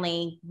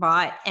finally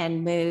bought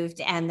and moved?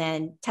 And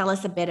then tell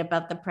us a bit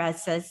about the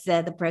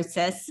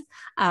process.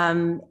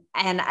 And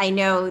I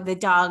know the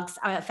dogs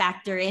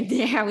factor in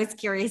there. I was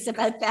curious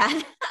about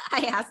that.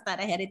 I asked that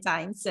ahead of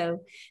time.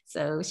 So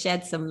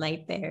shed some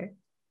light there.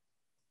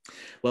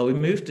 Well, we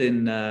moved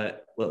in,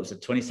 it was the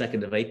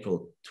 22nd of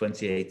April,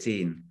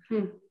 2018.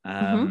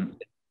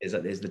 Is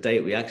the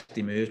date we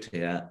actually moved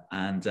here.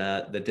 And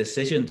the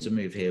decision to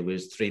move here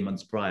was 3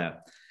 months prior.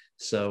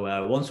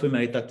 So once we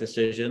made that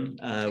decision,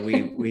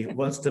 we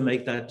wanted to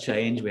make that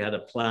change. We had a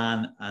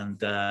plan,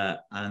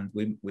 and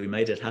we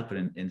made it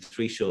happen in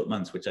 3 short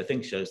months, which I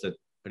think shows that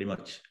pretty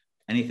much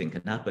anything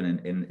can happen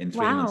in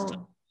 3 months'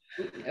 time.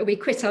 We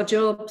quit our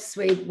jobs,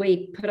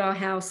 we put our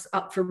house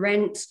up for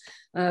rent,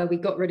 we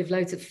got rid of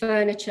loads of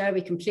furniture,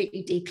 we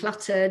completely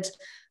decluttered.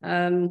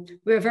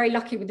 We were very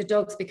lucky with the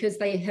dogs because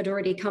they had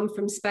already come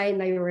from Spain,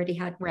 they already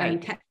had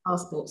pet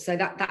passports, so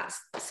that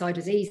side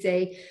was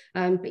easy.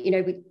 But you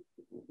know,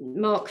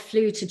 Mark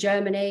flew to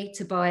Germany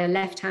to buy a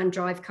left-hand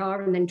drive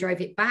car and then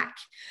drove it back.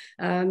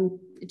 And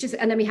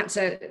then we had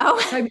to...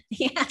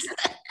 Yes.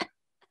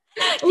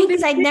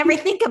 Things I'd never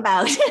think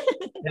about.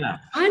 Yeah,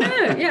 I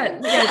know.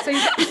 Yeah. So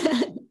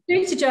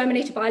flew to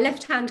Germany to buy a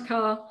left-hand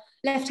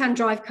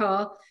drive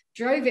car,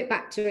 drove it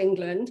back to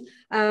England,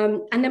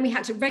 and then we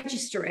had to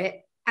register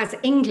it as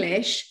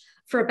English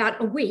for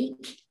about a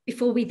week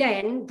before we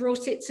then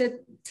brought it to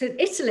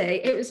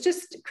Italy. It was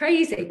just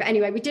crazy. But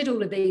anyway, we did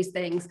all of these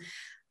things,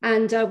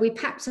 and we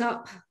packed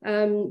up.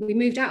 We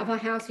moved out of our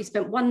house. We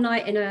spent one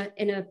night in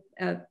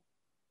a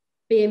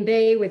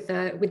B&B with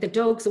the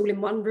dogs all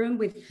in one room,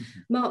 with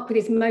Mark with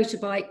his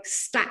motorbike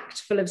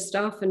stacked full of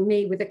stuff, and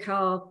me with a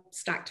car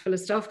stacked full of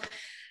stuff.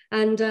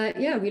 And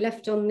we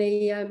left on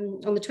the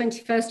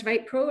 21st of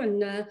April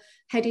and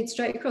headed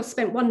straight across.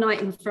 Spent one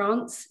night in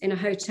France in a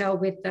hotel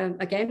with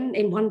again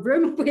in one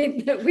room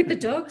with the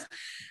dogs,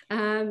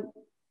 and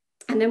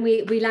then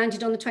we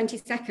landed on the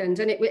 22nd.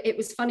 And it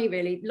was funny,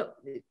 really. Look,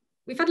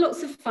 we've had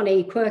lots of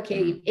funny,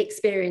 quirky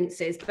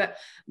experiences, but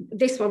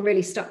this one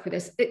really stuck with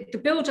us. The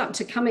build up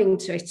to coming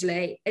to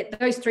Italy,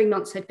 those 3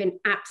 months had been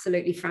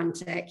absolutely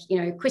frantic,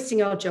 you know,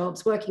 quitting our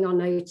jobs, working on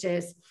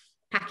notice,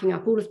 packing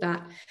up, all of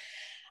that.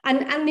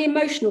 And the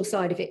emotional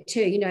side of it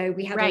too, you know,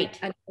 we had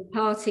a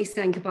party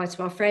saying goodbye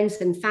to our friends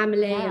and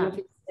family, and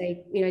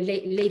obviously, you know,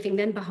 leaving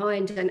them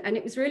behind, and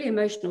it was really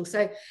emotional.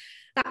 So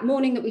that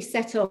morning that we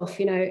set off,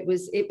 you know, it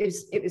was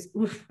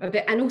a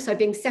bit, and also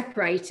being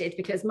separated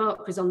because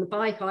Mark was on the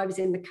bike, I was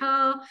in the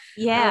car.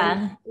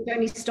 Yeah. We'd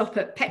only stop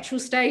at petrol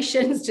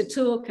stations to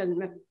talk,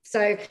 and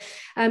so,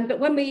 but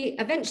when we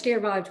eventually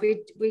arrived,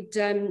 we'd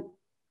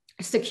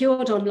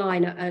secured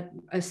online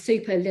a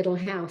super little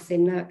house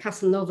in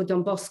Castelnuovo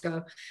Don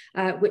Bosco,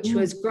 which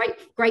was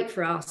great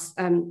for us.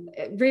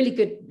 Really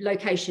good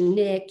location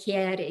near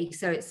Chieri,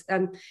 so it's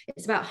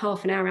about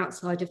half an hour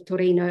outside of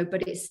Torino,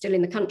 but it's still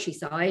in the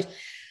countryside.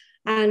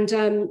 And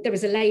there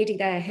was a lady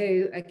there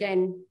who,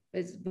 again,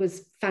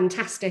 was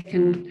fantastic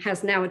and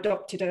has now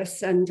adopted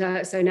us, and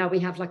so now we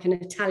have like an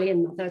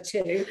Italian mother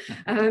too.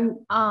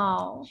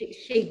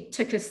 She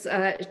took us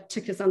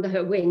under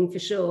her wing for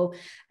sure,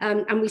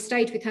 and we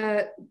stayed with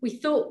her. We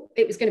thought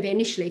it was going to be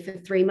initially for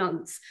 3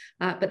 months,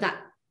 but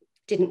that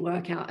didn't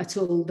work out at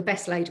all, the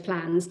best laid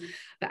plans.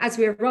 But as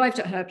we arrived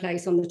at her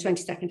place on the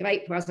 22nd of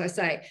April, as I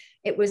say,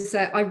 it was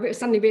I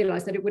suddenly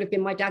realized that it would have been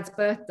my dad's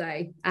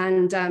birthday,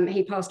 and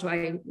he passed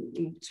away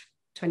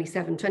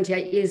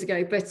 28 years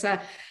ago, but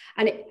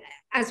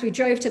as we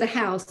drove to the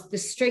house, the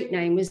street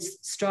name was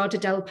Strada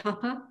del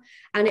Papa.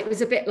 And it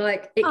was a bit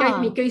like, it gave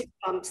me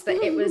goosebumps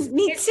that it was.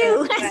 Me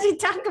too, as you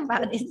talk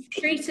about it.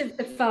 Street of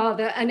the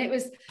Father. And it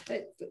was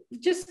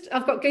just,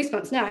 I've got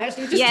goosebumps now,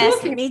 actually. Just yes,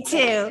 talking me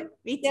too.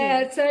 Me too.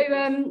 Yeah, so,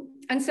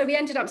 and so we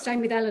ended up staying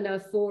with Eleanor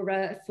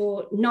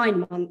for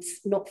 9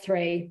 months, not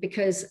 3,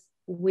 because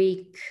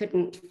we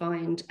couldn't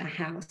find a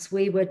house.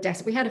 We were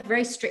desperate. We had a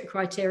very strict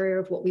criteria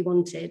of what we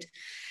wanted.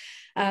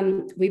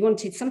 We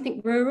wanted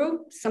something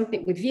rural,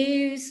 something with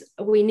views.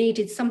 We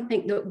needed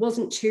something that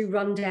wasn't too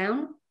run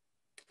down,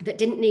 that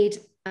didn't need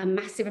a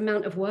massive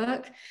amount of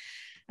work.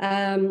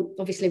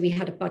 Obviously, we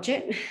had a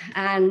budget,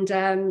 and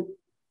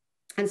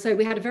so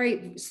we had a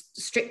very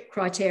strict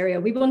criteria.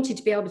 We wanted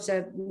to be able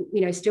to,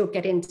 you know, still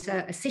get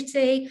into a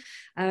city,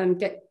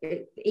 get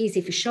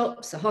easy for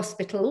shops, a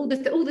hospital, all the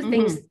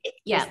things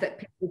that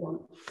people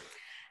want,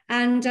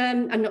 and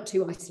not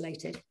too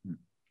isolated,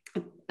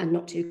 and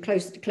not too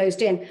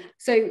closed in.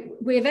 So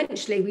we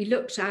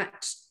looked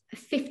at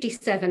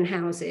 57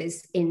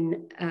 houses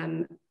in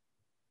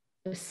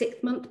a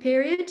 6-month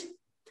period,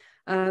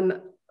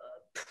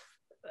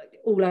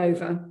 all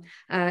over.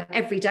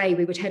 Every day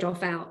we would head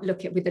off out,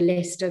 look at with a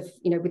list of,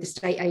 you know, with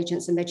estate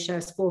agents, and they'd show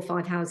us 4 or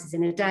 5 houses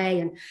in a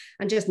day,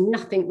 and just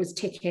nothing was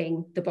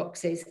ticking the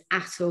boxes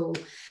at all.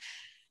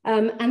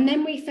 And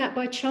then we found,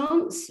 by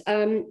chance,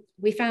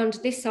 we found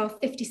this, our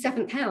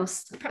 57th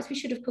house. Perhaps we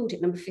should have called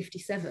it number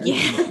 57.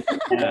 Yeah.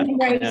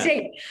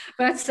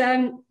 But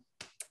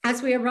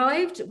as we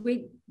arrived,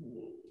 we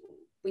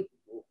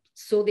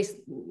saw this.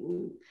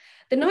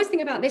 The nice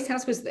thing about this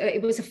house was that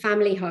it was a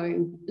family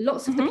home.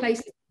 Lots of the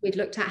places we'd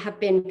looked at had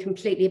been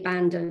completely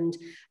abandoned,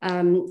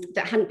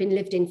 that hadn't been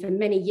lived in for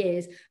many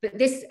years. But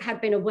this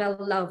had been a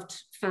well-loved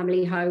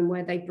family home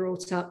where they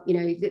brought up, you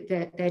know,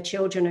 their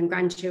children and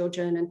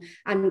grandchildren,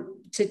 and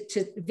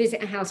to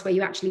visit a house where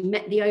you actually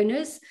met the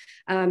owners,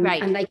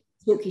 right. And they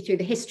talk you through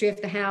the history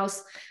of the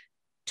house,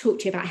 talk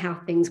to you about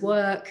how things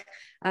work,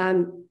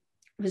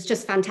 was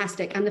just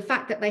fantastic. And the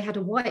fact that they had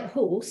a white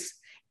horse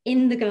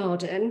in the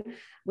garden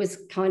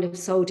was kind of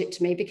sold it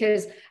to me,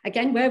 because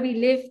again, where we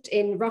lived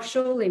in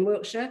Rushall in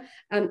Wiltshire,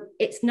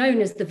 it's known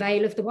as the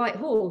Vale of the White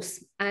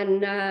Horse.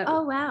 And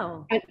oh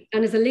wow!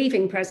 And as a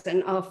leaving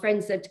present, our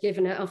friends and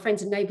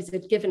neighbours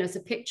had given us a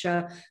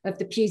picture of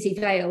the Pewsey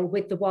Vale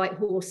with the white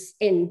horse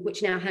in,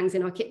 which now hangs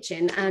in our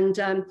kitchen. And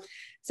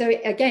so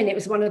again, it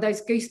was one of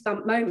those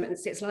goosebump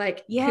moments. It's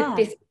like,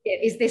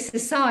 is this a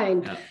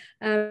sign?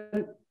 Yeah.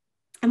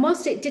 And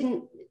whilst it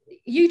didn't,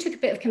 you took a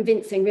bit of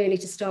convincing really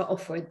to start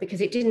off with,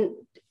 because it didn't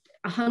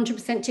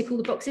 100% tick all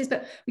the boxes,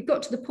 but we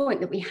got to the point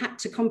that we had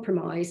to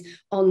compromise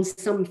on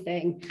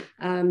something,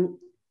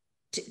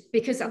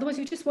 because otherwise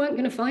we just weren't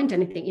going to find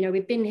anything. You know,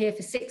 we'd been here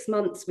for 6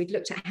 months, we'd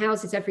looked at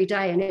houses every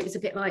day, and it was a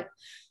bit like,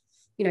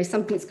 you know,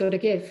 something's got to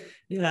give.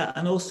 Yeah,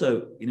 and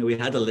also, you know, we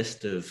had a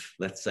list of,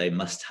 let's say,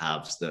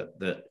 must-haves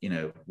that you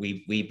know,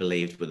 we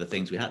believed were the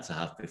things we had to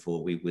have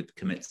before we would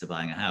commit to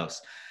buying a house.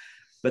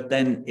 But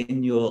then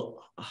in your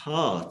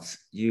heart,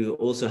 you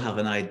also have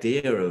an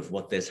idea of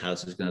what this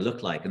house is going to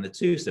look like. And the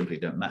two simply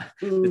don't match.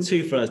 The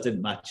two for us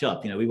didn't match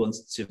up. You know, we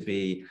wanted to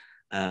be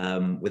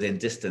within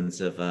distance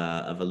of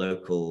the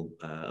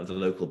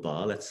local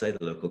bar, let's say,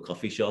 the local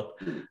coffee shop,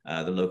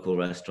 the local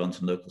restaurant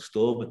and local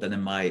store. But then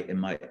in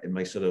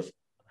my sort of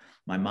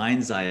my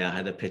mind's eye, I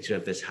had a picture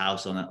of this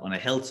house on a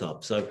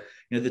hilltop. So,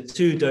 you know, the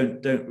two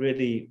don't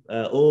really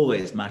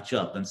always match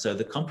up. And so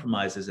the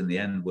compromises in the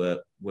end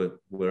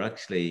were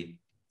actually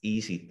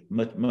easy,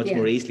 much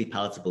more easily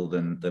palatable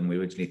than we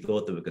originally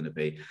thought they were going to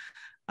be.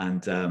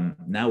 And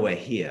now we're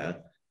here.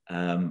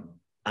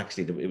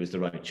 Actually, it was the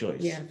right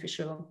choice. Yeah, for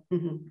sure.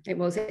 It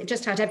was. It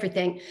just had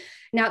everything.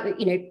 Now,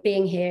 you know,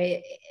 being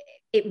here,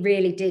 it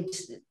really did,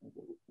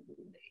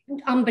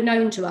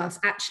 unbeknown to us,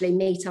 actually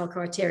meet our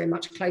criteria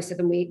much closer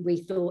than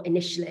we thought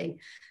initially.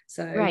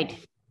 So right.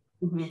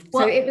 Well,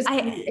 so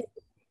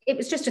it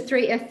was just a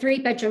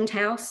 3-bedroomed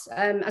house.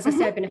 As I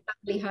said, been a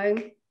family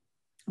home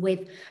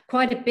with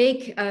quite a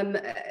big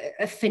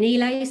a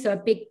finile, so a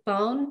big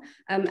barn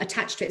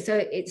attached to it. So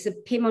it's a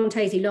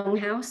Piemontese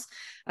longhouse.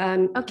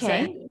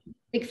 Okay. So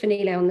big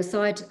finile on the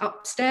side.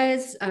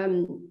 Upstairs,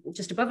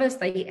 just above us,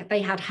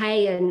 they had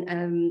hay,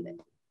 and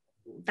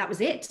that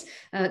was it.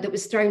 That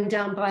was thrown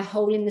down by a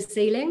hole in the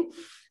ceiling.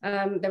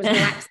 There was no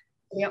access to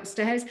the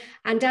upstairs,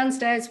 and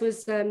downstairs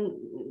was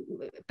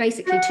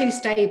basically 2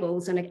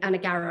 stables and a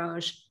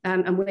garage.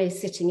 And we're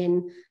sitting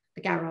in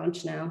the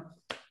garage now.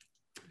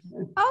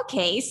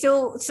 Okay,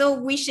 so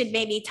we should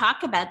maybe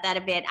talk about that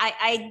a bit.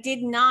 I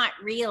did not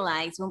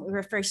realize when we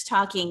were first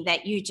talking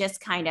that you just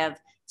kind of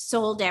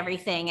sold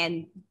everything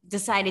and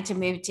decided to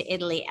move to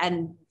Italy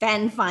and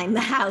then find the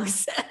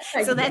house.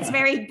 So that's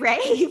very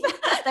brave.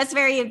 That's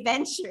very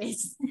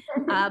adventurous.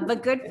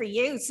 but good for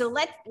you. So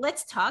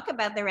let's talk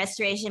about the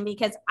restoration,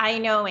 because I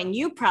know, and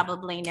you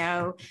probably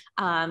know,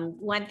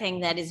 one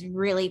thing that is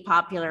really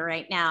popular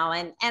right now,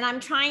 and I'm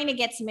trying to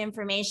get some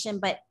information,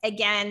 but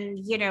again,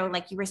 you know,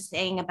 like you were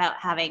saying about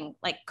having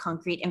like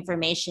concrete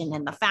information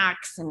and the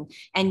facts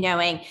and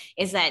knowing,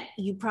 is that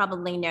you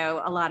probably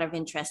know a lot of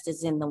interest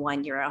is in the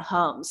one-year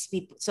homes.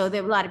 So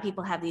there, a lot of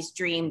people have these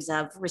dreams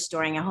of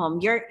restoring a home.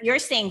 You're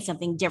saying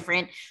something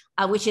different,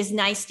 which is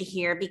nice to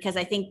hear, because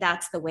I think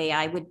that's the way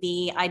I would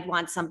be. I'd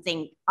want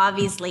something,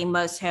 obviously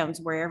most homes,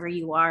 wherever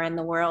you are in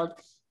the world,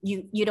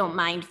 you don't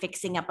mind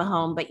fixing up a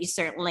home, but you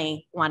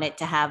certainly want it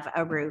to have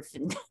a roof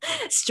and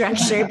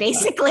structure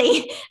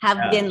basically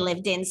have been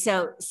lived in.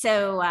 So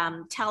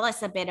tell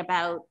us a bit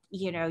about,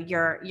 you know,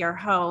 your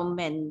home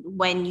and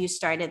when you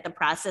started the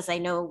process. I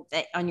know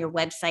that on your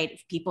website,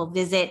 if people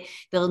visit,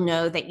 they'll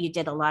know that you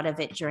did a lot of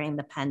it during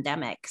the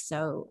pandemic.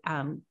 So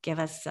give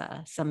us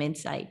some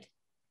insight.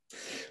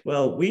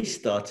 Well, we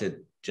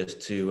started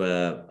just to,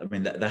 I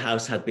mean, the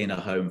house had been a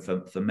home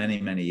for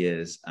many, many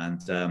years.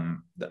 And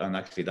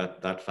actually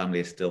that family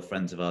is still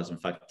friends of ours. In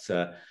fact,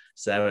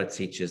 Sarah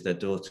teaches their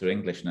daughter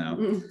English now.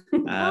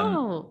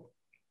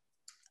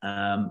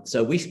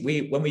 So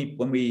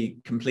when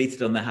we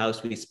completed on the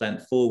house, we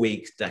spent 4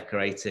 weeks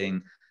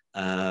decorating,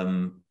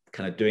 kind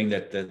of doing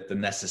the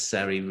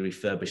necessary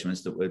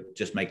refurbishments that would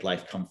just make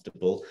life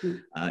comfortable.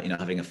 You know,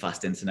 having a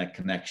fast internet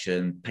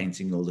connection,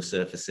 painting all the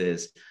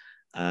surfaces.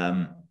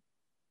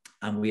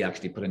 And we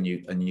actually put a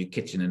new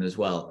kitchen in as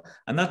well.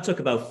 And that took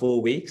about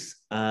 4 weeks.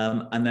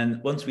 And then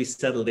once we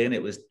settled in,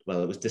 it was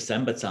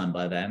December time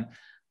by then.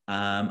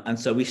 And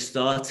so we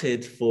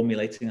started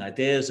formulating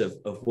ideas of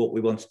what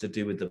we wanted to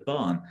do with the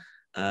barn,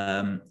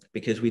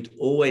 because we'd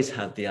always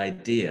had the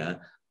idea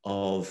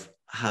of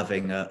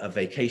having a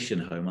vacation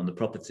home on the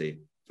property.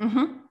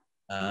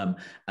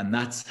 And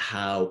that's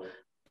how,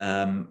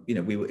 you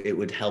know, it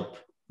would help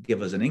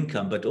give us an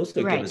income, but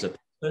also give us a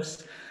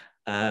purpose.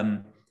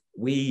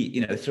 We,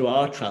 you know, through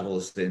our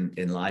travels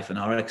in life and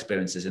our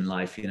experiences in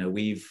life, you know,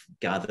 we've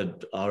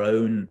gathered our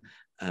own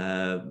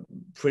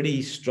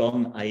pretty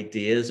strong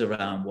ideas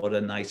around what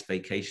a nice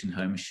vacation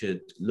home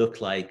should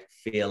look like,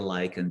 feel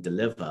like, and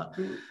deliver.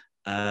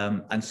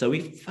 And so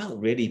we felt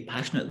really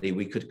passionately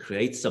we could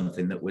create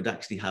something that would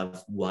actually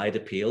have wide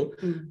appeal,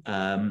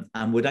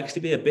 and would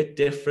actually be a bit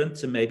different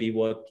to maybe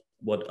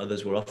what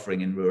others were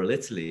offering in rural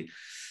Italy.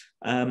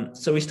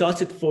 So we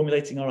started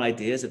formulating our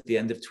ideas at the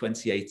end of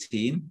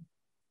 2018.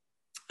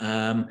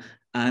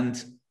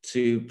 And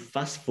to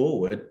fast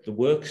forward, the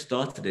work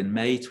started in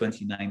May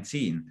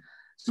 2019.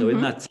 So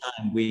in that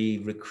time, we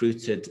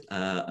recruited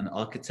an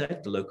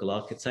architect, a local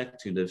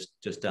architect who lives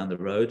just down the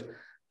road.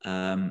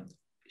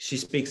 She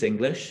speaks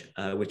English,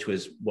 which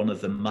was one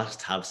of the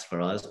must-haves for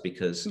us,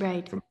 because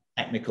from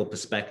a technical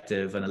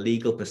perspective and a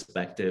legal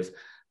perspective,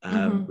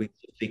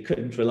 we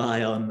couldn't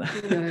rely on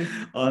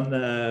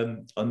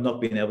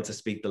not being able to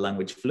speak the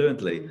language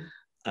fluently.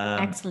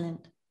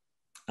 Excellent.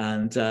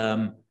 And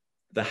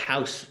the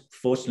house,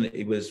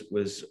 fortunately,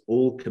 was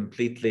all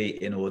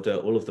completely in order.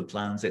 All of the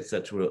plans,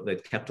 etc.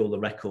 They'd kept all the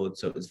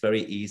records, so it was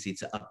very easy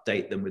to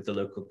update them with the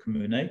local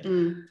comune.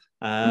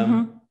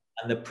 And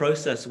the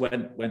process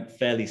went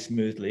fairly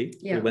smoothly.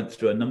 We went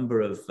through a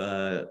number of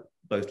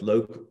both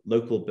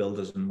local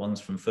builders and ones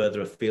from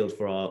further afield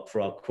for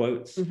our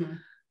quotes.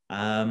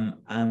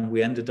 And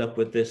we ended up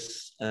with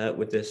this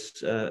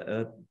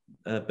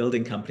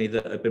building company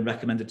that had been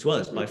recommended to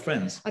us by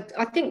friends.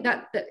 I think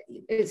that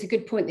it's a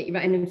good point that you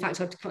made, and in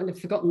fact I've kind of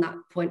forgotten that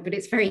point, but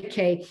it's very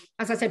key.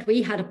 As I said,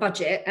 we had a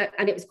budget,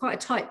 and it was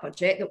quite a tight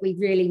budget that we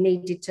really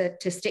needed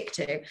to stick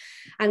to,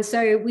 and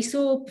so we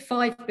saw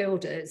 5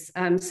 builders,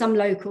 some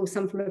local,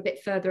 some from a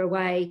bit further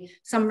away,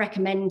 some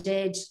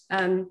recommended,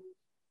 and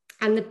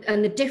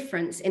the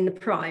difference in the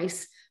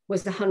price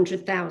was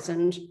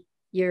 100,000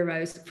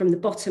 euros from the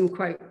bottom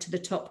quote to the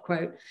top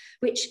quote,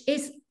 which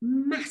is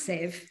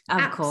massive.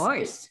 Of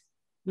course.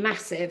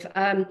 Massive.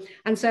 And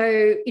so,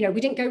 you know,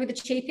 we didn't go with the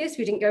cheapest,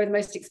 we didn't go with the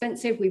most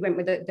expensive, we went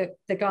with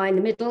the guy in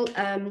the middle,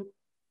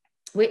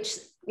 which,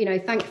 you know,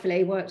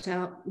 thankfully worked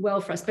out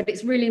well for us. But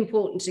it's really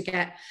important to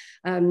get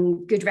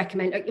good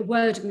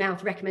word of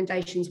mouth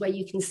recommendations where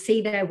you can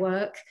see their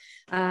work.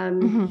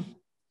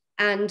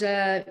 And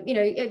you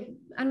know,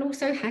 and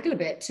also haggle a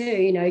bit too.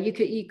 You know, you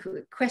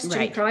could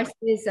question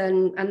prices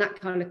and that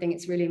kind of thing.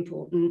 It's really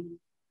important.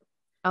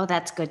 Oh,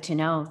 that's good to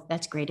know.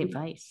 That's great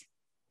advice.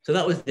 So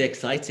that was the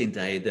exciting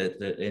day that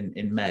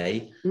in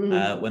May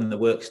when the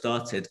work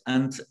started,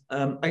 and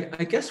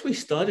I guess we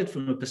started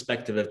from a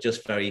perspective of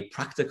just a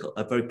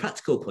very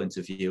practical point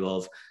of view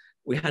of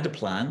we had a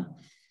plan,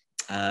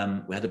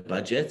 we had a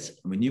budget,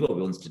 and we knew what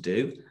we wanted to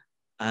do,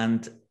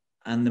 and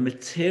the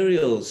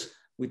materials.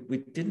 We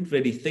didn't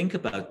really think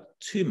about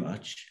too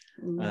much,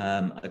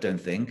 I don't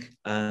think.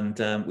 And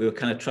we were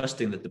kind of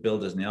trusting that the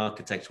builders and the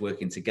architects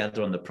working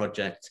together on the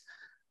project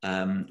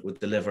would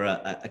deliver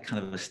a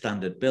kind of a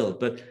standard build.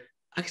 But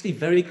actually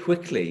very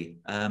quickly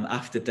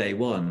after day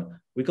one,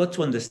 we got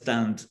to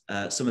understand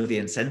some of the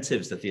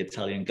incentives that the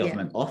Italian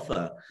government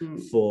offer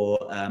for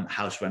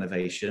house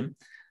renovation.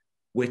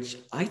 which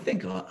I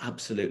think are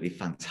absolutely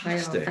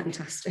fantastic. They are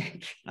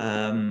fantastic.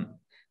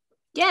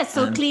 Yeah,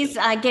 so please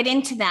get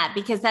into that,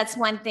 because that's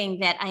one thing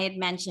that I had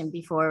mentioned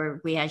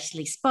before we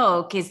actually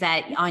spoke, is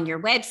that on your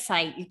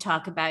website you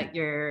talk about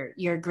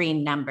your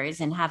green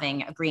numbers and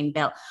having a green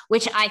bill,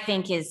 which I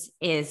think is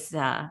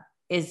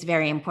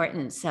very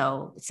important.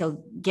 So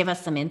give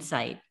us some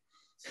insight.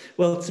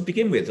 Well, to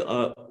begin with,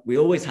 we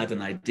always had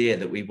an idea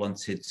that we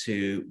wanted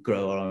to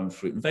grow our own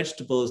fruit and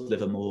vegetables,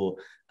 live a more,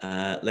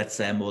 let's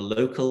say, a more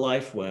local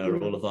life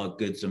where all of our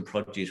goods and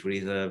produce were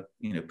either,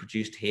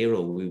 produced here,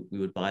 or we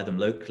would buy them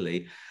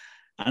locally.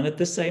 And at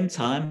the same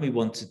time, we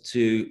wanted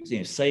to,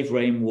 save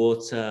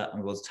rainwater,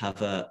 and we wanted to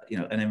have an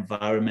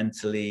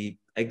environmentally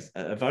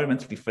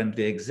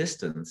friendly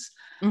existence.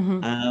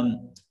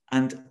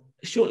 And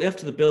shortly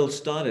after the bill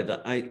started,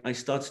 I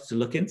started to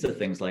look into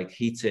things like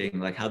heating,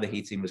 like how the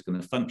heating was going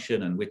to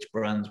function and which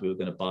brands we were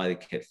going to buy the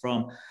kit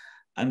from.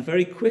 And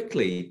very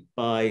quickly,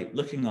 by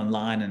looking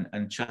online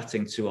and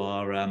chatting to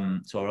our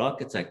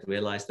architect,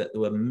 realized that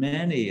there were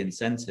many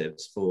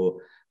incentives for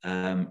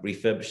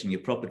refurbishing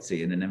your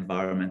property in an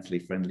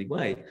environmentally friendly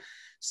way.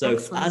 So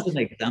Excellent. As an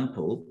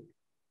example,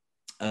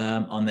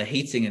 on the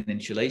heating and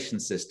insulation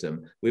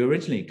system, we were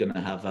originally going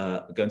to have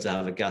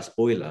a gas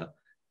boiler,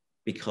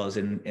 because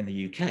in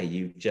the UK,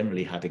 you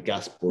generally had a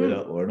gas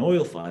boiler or an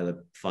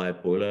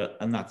oil-fired boiler,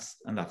 and that's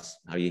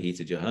how you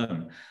heated your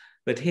home.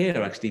 But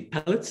here, actually,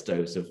 pellet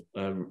stoves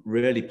are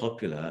really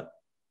popular.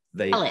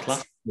 They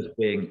class as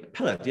being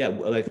pellet, yeah.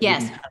 Like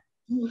yes.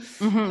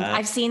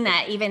 I've seen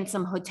that. Even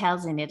some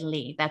hotels in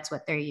Italy, that's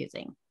what they're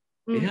using.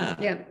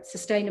 Yeah,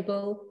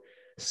 sustainable.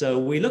 So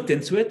we looked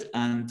into it,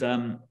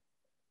 and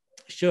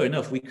sure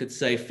enough, we could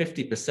save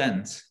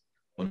 50%.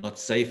 Well, not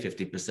save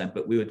 50%,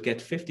 but we would get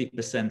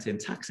 50% in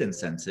tax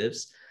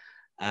incentives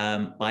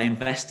by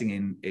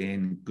investing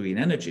in green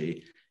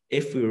energy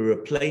if we were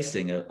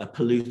replacing a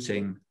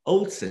polluting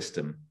old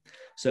system.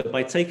 So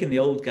by taking the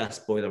old gas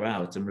boiler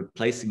out and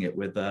replacing it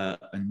with a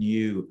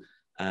new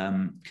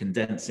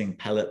condensing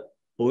pellet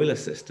boiler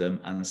system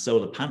and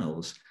solar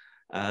panels,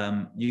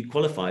 you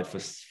qualified for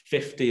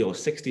 50 or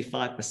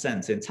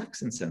 65% in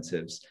tax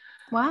incentives.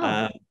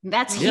 Wow,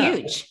 that's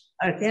huge.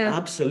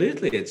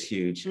 Absolutely, it's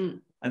huge.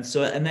 And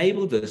so it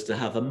enabled us to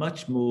have a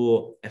much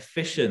more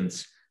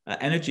efficient,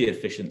 energy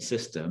efficient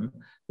system,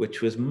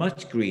 which was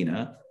much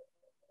greener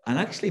and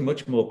actually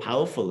much more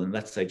powerful than,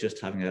 let's say, just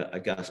having a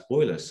gas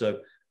boiler. So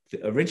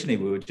originally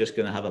we were just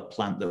going to have a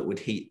plant that would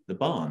heat the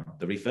barn,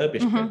 the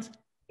refurbished bit.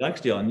 But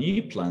actually our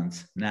new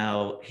plant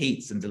now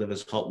heats and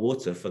delivers hot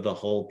water for the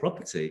whole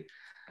property.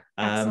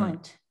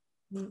 Excellent.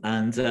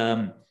 And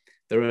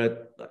there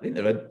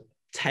are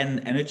 10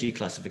 energy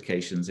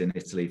classifications in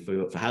Italy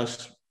for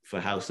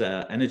house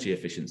energy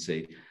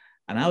efficiency,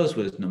 and ours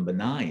was number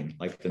 9,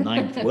 like the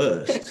 9th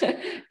worst.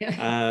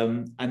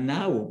 And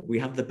now we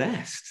have the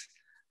best.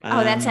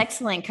 That's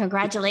excellent.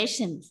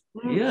 Congratulations.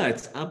 Yeah,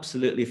 it's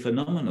absolutely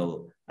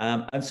phenomenal.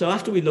 And so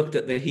after we looked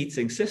at the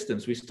heating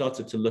systems, we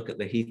started to look at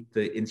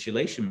the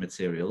insulation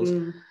materials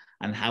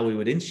and how we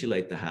would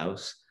insulate the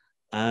house.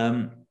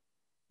 And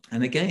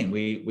again,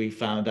 we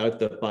found out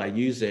that by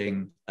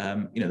using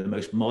the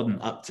most modern,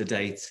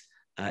 up-to-date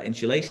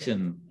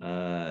insulation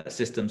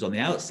systems on the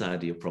outside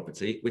of your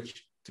property,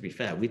 which, to be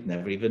fair, we'd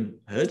never even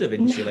heard of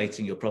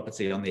insulating your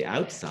property on the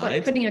outside.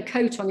 It's like putting a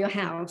coat on your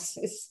house.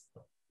 It's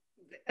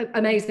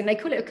amazing. They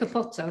call it a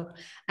cappotto,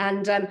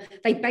 and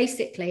they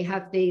basically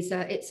have these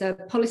it's a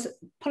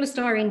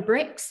polystyrene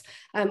bricks,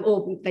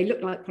 or they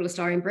look like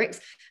polystyrene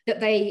bricks, that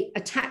they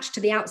attach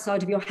to the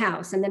outside of your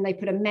house, and then they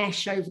put a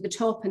mesh over the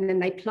top, and then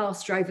they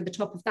plaster over the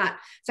top of that.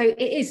 So it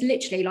is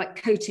literally like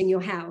coating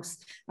your house,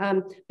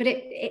 but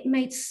it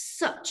made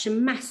such a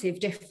massive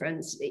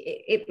difference.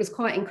 It was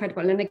quite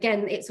incredible, and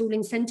again, it's all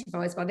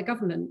incentivized by the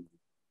government.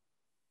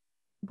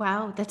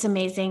 Wow, that's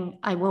amazing.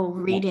 I will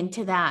read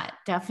into that.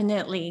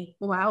 Definitely.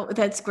 Wow,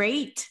 that's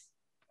great.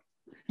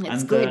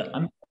 That's good.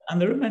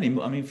 And there are many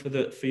more. I mean, for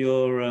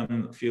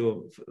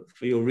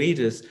your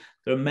readers,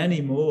 there are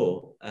many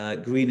more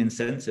green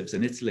incentives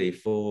in Italy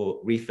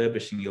for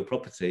refurbishing your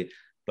property,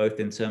 both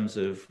in terms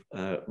of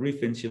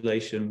roof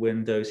insulation,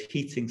 windows,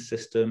 heating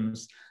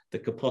systems, the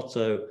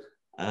cappotto.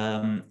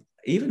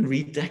 Even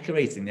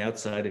redecorating the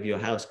outside of your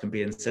house can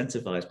be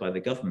incentivized by the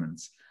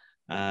government.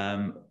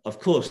 Of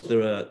course,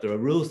 there are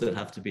rules that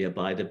have to be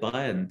abided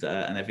by, and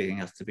everything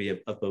has to be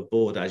above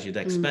board, as you'd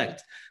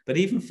expect. But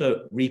even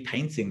for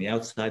repainting the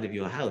outside of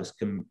your house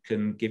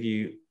can give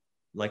you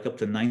like up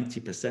to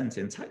 90%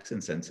 in tax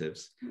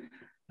incentives.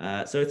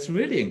 So it's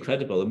really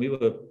incredible, and we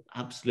were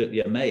absolutely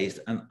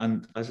amazed.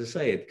 And as I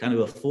say, it kind of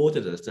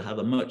afforded us to have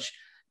a much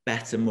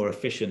better, more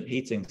efficient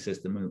heating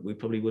system than we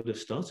probably would have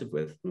started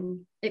with. But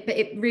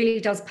it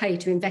really does pay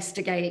to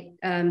investigate,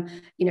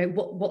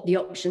 what the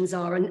options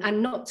are,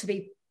 and not to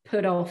be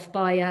put off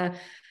by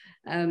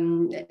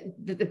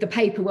the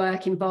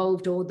paperwork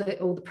involved or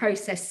the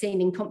process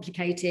seeming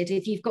complicated.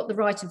 If you've got the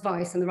right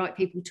advice and the right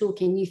people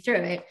talking you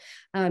through it,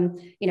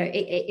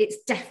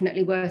 it's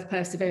definitely worth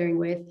persevering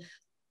with.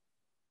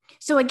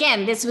 So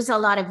again, this was a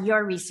lot of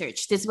your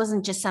research. This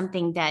wasn't just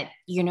something that,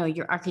 you know,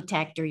 your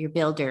architect or your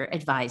builder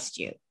advised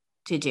you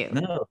to do.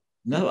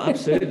 No,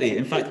 absolutely.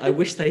 In fact, I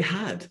wish they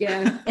had.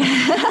 Yeah.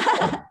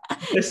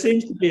 There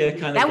seems to be a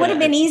kind of... That would have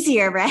been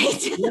easier,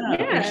 right?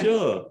 Yeah, for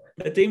sure.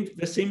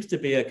 There seems to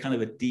be a kind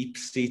of a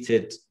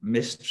deep-seated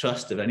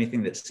mistrust of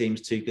anything that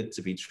seems too good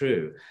to be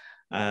true.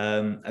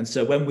 And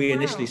so when we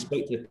initially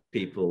spoke to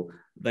people,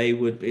 they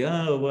would be,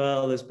 oh,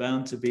 well, there's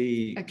bound to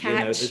be a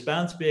catch. There's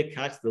bound to be a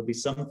catch. There'll be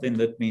something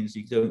that means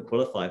you don't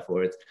qualify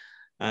for it.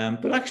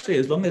 But actually,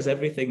 as long as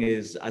everything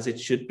is as it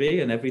should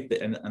be, and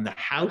everything, and the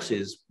house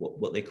is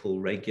what they call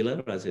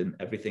regular, as in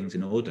everything's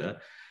in order,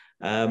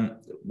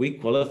 we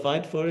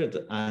qualified for it,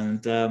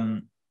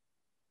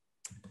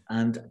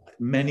 and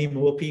many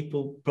more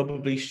people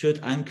probably should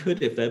and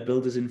could if their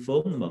builders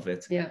inform them of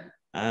it. Yeah.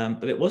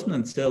 But it wasn't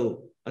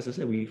until, as I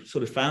said, we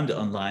sort of found it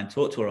online,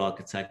 talked to our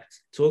architect,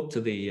 talked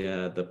to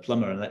the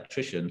plumber and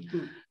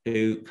electrician,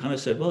 who kind of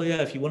said, well,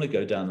 yeah, if you want to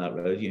go down that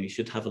road, you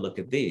should have a look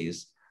at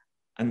these.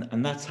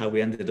 And that's how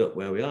we ended up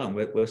where we are. And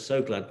we're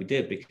so glad we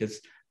did, because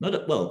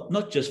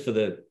not just for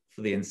the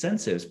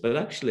incentives, but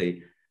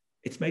actually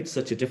it's made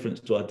such a difference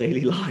to our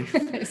daily life.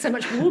 It's so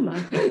much warmer.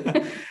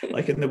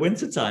 Like in the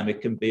wintertime,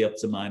 it can be up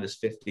to minus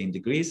 15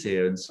 degrees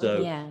here. And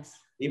so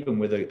even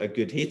with a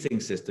good heating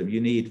system, you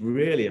need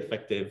really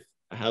effective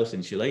house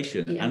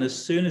insulation. Yeah. And as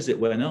soon as it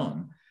went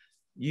on,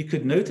 you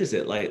could notice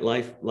it like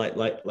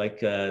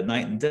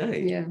night and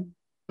day. Yeah.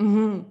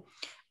 Mm-hmm.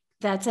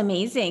 That's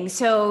amazing.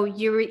 So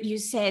you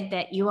said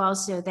that you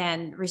also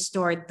then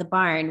restored the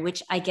barn,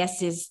 which I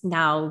guess is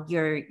now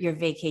your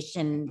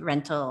vacation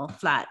rental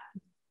flat.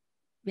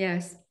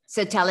 Yes.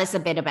 So tell us a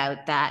bit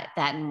about that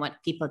and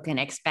what people can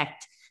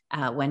expect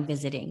when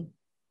visiting.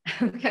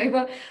 Okay,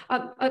 well,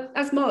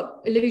 as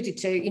Mark alluded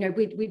to,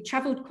 we've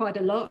traveled quite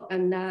a lot,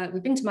 and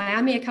we've been to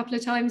Miami a couple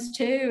of times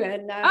too.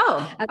 And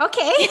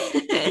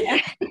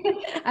okay.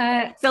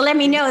 So let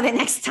me know the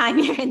next time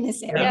you're in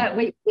this area. Yeah,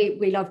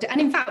 we loved it, and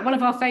in fact, one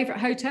of our favorite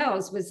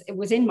hotels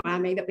was in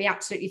Miami that we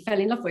absolutely fell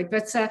in love with.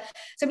 But so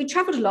we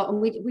traveled a lot,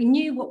 and we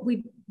knew what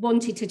we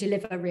wanted to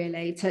deliver,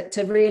 really,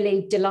 to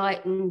really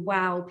delight and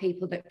wow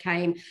people that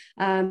came,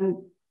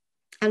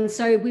 and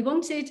so we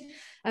wanted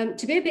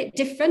to be a bit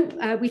different.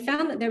 We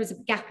found that there was a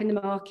gap in the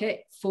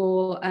market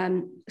for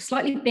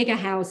slightly bigger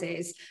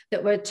houses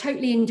that were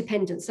totally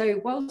independent. So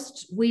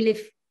whilst we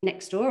live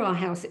next door, our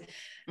house,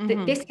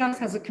 this house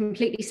has a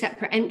completely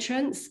separate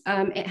entrance.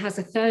 It has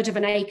a third of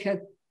an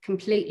acre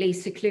completely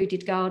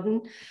secluded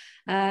garden.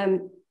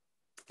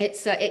 It's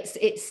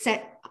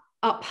set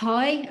up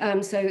high,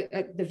 so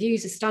the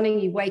views are stunning.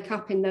 You wake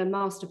up in the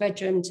master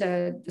bedroom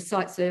to the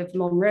sights of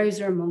Mon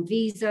Rosa and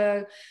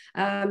Monviso.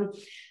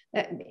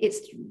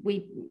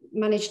 We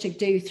managed to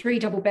do 3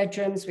 double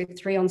bedrooms with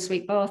 3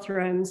 ensuite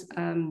bathrooms,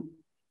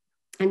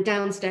 and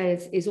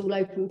downstairs is all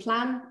open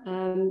plan,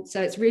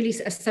 so it's really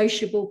a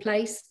sociable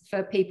place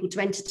for people to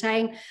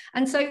entertain.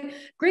 And so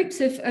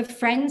groups of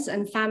friends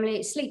and family,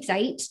 it sleeps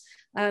 8,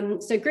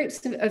 so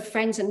groups of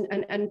friends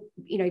and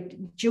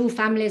dual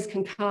families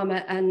can come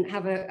and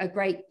have a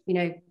great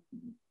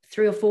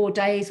 3 or 4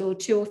 days or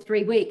 2 or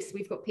 3 weeks.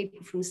 We've got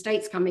people from the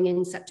States coming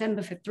in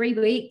September for 3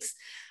 weeks.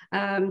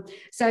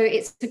 So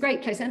it's a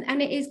great place,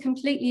 and it is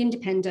completely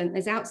independent.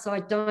 There's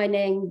outside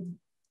dining,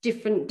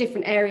 different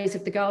areas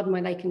of the garden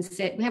where they can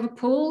sit. We have a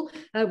pool,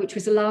 which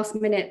was a last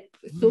minute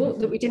thought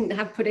that we didn't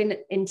have put in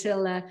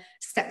until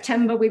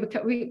September.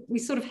 We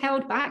sort of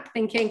held back,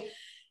 thinking,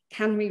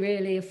 can we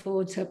really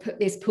afford to put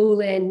this pool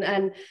in?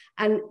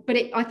 But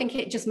I think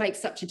it just makes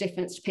such a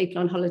difference to people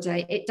on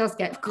holiday. It does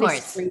get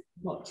blistering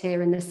hot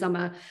here in the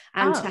summer,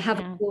 and to have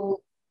a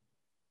pool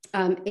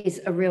is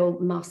a real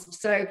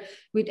must. So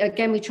we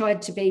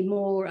tried to be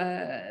more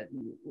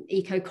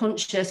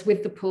eco-conscious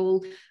with the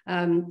pool,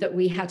 that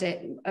we had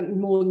it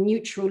more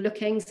neutral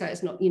looking, so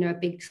it's not a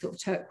big sort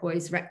of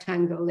turquoise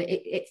rectangle.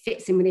 It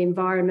fits in with the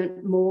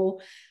environment more.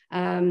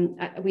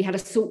 We had a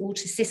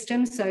saltwater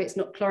system, so it's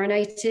not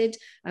chlorinated,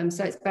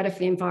 so it's better for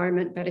the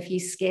environment, better for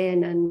your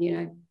skin,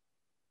 and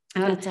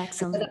that's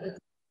excellent. So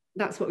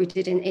that's what we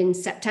did in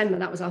September.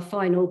 That was our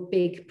final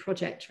big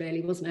project,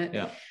 really, wasn't it?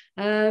 Yeah.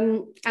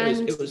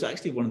 It was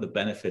actually one of the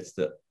benefits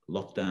that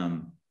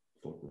lockdown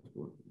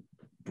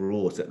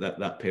brought at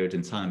that period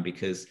in time,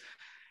 because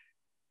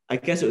I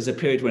guess it was a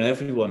period when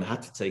everyone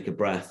had to take a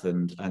breath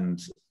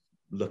and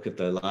look at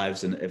their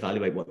lives and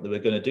evaluate what they were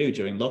going to do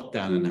during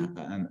lockdown,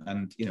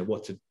 and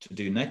what to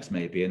do next,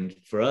 maybe. And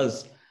for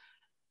us,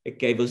 it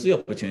gave us the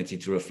opportunity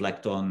to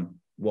reflect on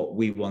what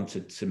we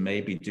wanted to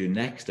maybe do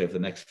next over the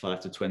next 5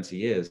 to 20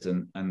 years.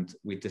 And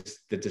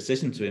the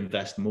decision to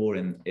invest more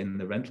in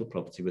the rental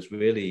property was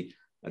really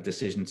a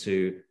decision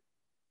to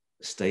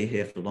stay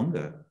here for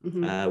longer.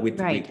 Our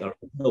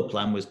original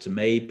plan was to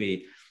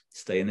maybe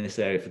stay in this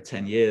area for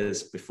 10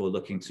 years before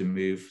looking to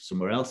move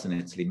somewhere else in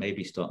Italy,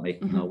 maybe start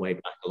making our way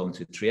back along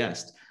to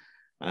Trieste.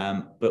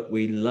 But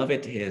we love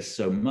it here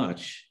so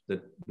much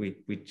that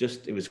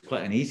it was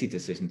quite an easy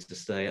decision to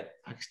stay.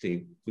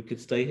 Actually, we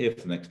could stay here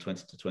for the next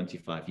 20 to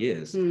 25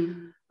 years.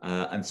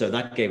 And so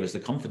that gave us the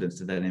confidence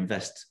to then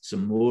invest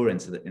some more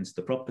into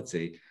the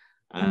property.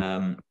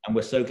 And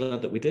we're so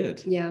glad that we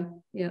did. Yeah,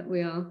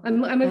 we are.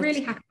 And we're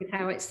really happy with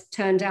how it's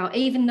turned out.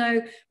 Even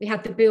though we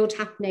had the build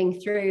happening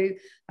through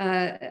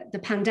the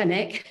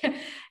pandemic,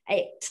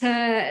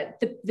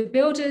 the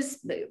builders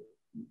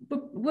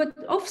were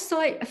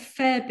off-site a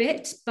fair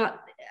bit, but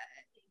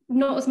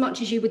not as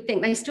much as you would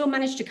think. They still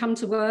managed to come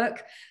to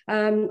work.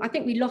 I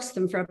think we lost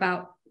them for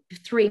about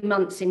 3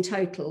 months in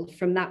total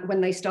from that,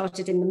 when they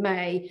started in the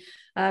May.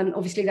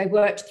 Obviously, they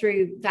worked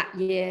through that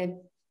year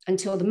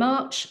until the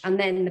March, and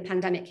then the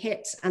pandemic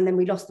hit, and then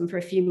we lost them for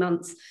a few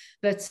months.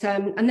 But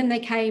and then they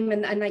came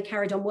and they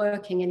carried on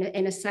working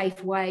in a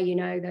safe way. You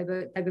know, they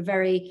were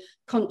very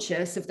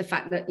conscious of the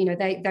fact that, you know,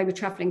 they were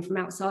traveling from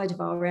outside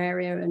of our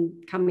area and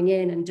coming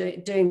in and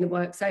doing the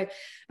work. So,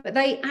 but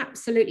they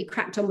absolutely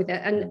cracked on with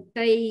it, and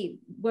they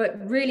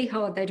worked really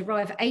hard. They'd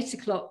arrive at 8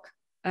 o'clock,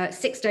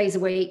 6 days a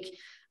week.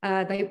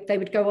 They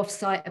would go off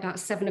site about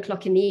 7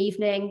 o'clock in the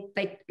evening.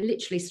 They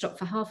literally stopped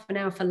for half an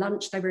hour for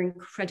lunch. They were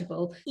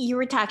incredible. You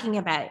were talking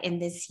about in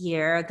this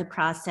year, the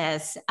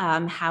process,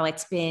 how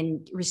it's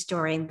been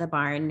restoring the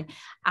barn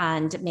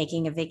and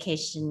making a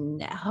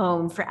vacation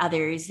home for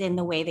others in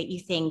the way that you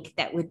think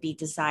that would be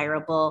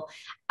desirable.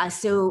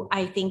 So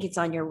I think it's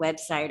on your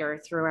website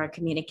or through our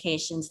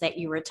communications that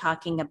you were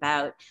talking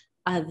about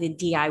the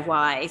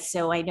DIY.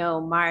 So I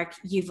know, Mark,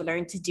 you've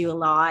learned to do a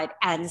lot,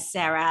 and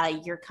Sara,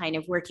 you're kind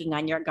of working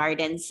on your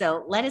garden.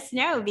 So let us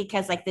know,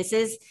 because like this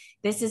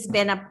has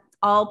been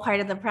all part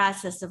of the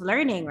process of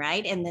learning,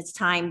 right? In this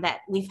time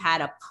that we've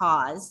had a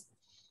pause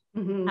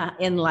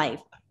in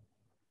life.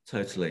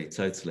 Totally.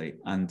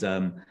 And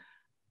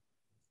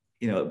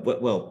you know,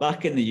 well,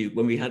 back in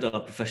when we had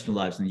our professional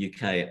lives in the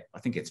UK, I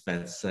think it's fair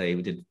to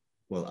say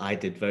I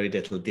did very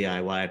little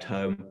DIY at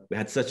home. We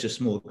had such a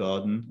small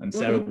garden, and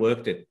Sara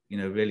worked it, you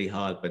know, really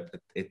hard, but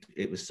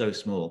it was so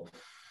small.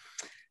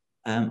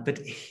 But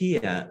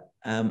here,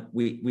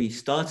 we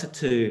started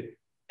to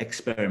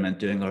experiment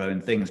doing our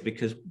own things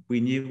because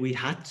we knew we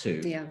had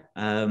to. Yeah.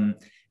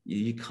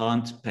 You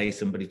can't pay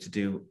somebody to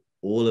do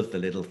all of the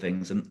little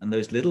things, and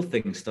those little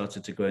things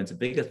started to grow into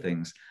bigger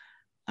things,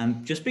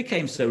 and just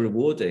became so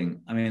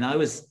rewarding. I mean, I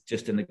was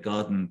just in the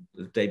garden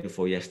the day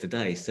before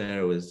yesterday.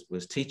 Sara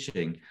was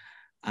teaching.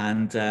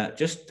 And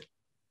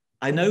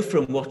I know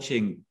from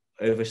watching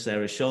over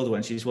Sara's shoulder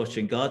when she's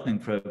watching gardening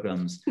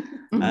programs,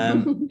 you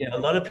know, a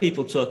lot of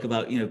people talk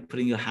about, you know,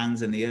 putting your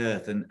hands in the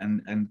earth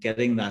and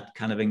getting that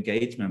kind of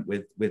engagement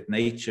with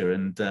nature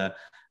and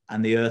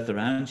the earth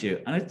around you.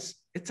 And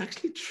it's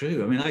actually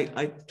true. I mean,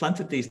 I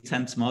planted these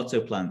 10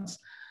 tomato plants,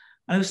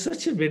 and it was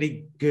such a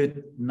really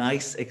good,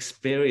 nice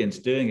experience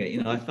doing it.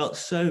 You know, I felt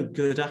so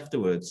good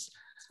afterwards.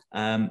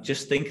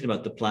 Just thinking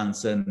about the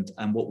plants and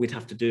what we'd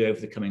have to do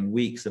over the coming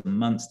weeks and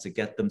months to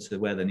get them to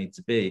where they need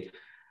to be.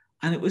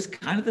 And it was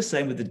kind of the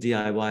same with the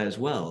DIY as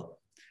well.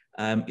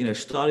 You know,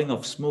 starting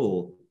off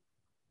small,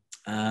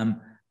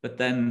 but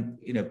then,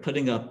 you know,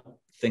 putting up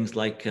things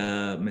like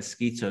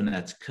mosquito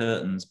nets,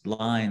 curtains,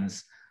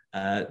 blinds,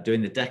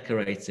 doing the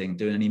decorating,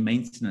 doing any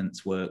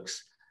maintenance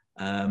works.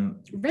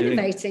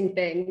 Renovating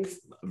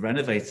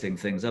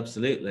things,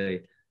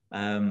 absolutely.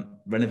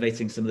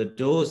 Renovating some of the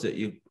doors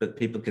that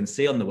people can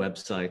see on the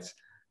website.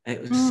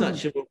 It was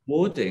such a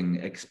rewarding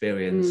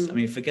experience. I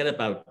mean, forget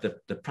about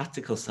the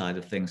practical side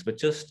of things,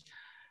 but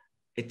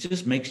it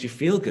just makes you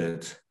feel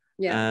good.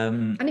 Yeah.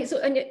 And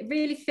it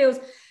really feels,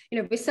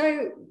 you know, we're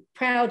so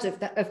proud of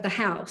the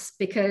house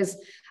because,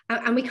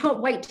 and we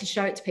can't wait to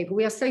show it to people.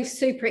 We are so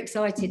super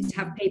excited to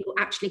have people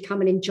actually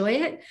come and enjoy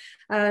it.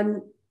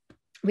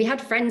 We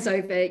had friends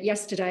over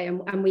yesterday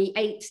and we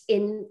ate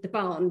in the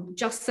barn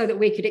just so that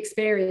we could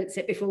experience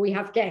it before we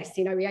have guests.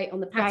 You know, we ate on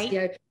the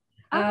patio.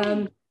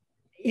 Right.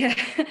 Yeah,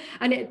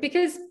 and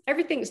because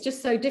everything's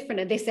just so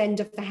different at this end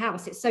of the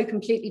house. It's so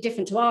completely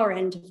different to our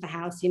end of the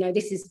house. You know,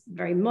 this is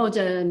very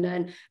modern,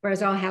 and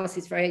whereas our house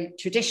is very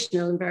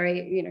traditional and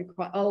very, you know,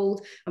 quite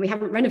old, and we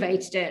haven't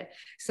renovated it.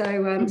 So,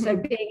 so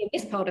being in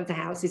this part of the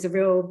house is a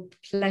real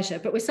pleasure.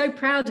 But we're so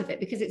proud of it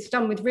because it's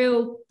done with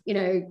real, you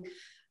know,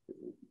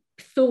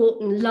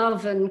 thought and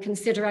love and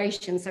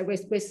consideration. So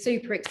we're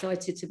super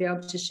excited to be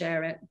able to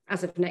share it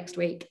as of next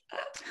week.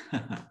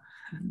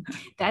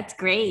 That's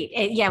great.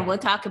 Yeah, we'll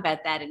talk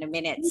about that in a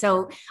minute.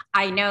 So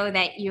I know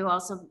that you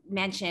also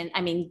mentioned,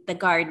 I mean, the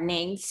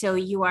gardening. So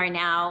you are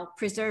now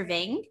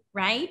preserving,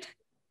 right?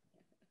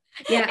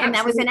 Yeah, and absolutely.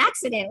 That was an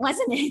accident,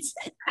 wasn't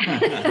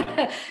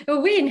it?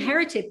 Well, we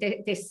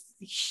inherited this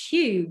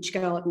huge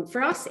garden.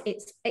 For us,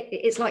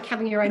 it's like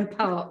having your own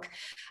park.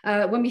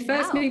 When we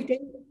first moved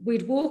in,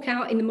 we'd walk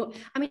out in the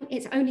I mean,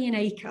 it's only an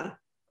acre.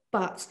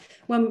 But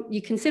when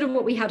you consider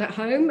what we had at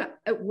home,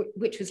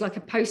 which was like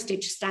a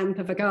postage stamp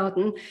of a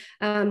garden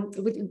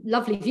with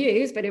lovely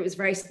views, but it was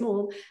very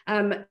small,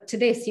 to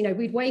this, you know,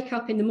 we'd wake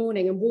up in the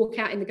morning and walk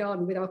out in the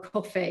garden with our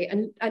coffee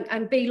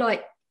and be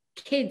like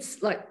kids,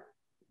 like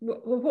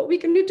what are we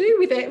going to do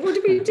with it? What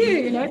do we do?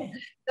 You know,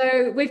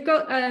 so we've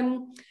got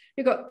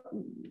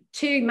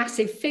 2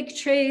 massive fig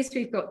trees.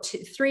 We've got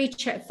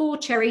 4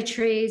 cherry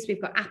trees.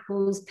 We've got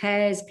apples,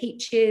 pears,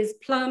 peaches,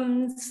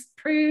 plums,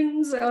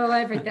 prunes,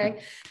 everything.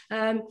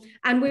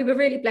 And we were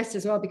really blessed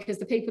as well, because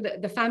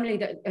the family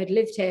that had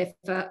lived here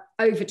for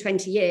over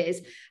 20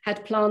 years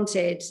had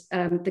planted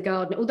the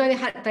garden. Although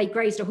they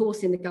grazed a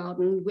horse in the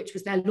garden, which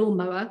was their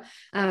lawnmower.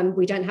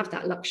 We don't have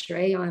that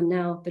luxury. I'm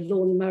now the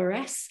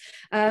lawnmoweress.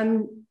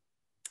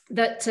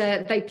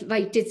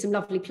 They did some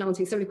lovely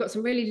planting. So we've got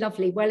some really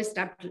lovely,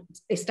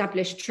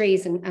 well-established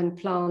trees and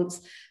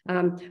plants.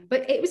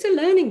 But it was a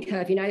learning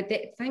curve, you know,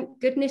 thank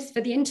goodness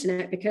for the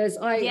internet, because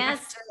I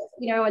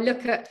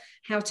look at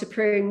how to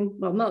prune.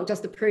 Well, Mark does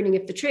the pruning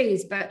of the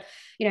trees, but,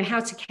 you know, how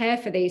to care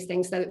for these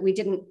things so that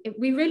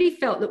we really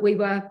felt that we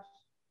were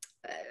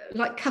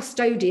like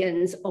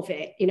custodians of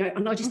it, you know,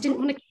 and I just didn't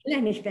want to kill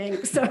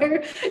anything. So,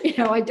 you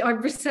know, I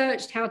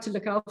researched how to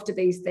look after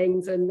these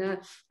things, and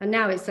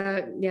now it's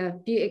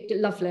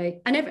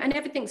lovely, and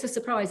everything's a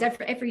surprise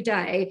every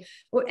day,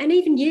 and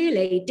even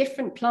yearly,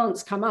 different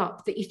plants come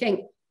up that you think,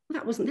 well,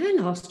 that wasn't there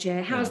last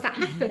year. How has that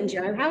happened? You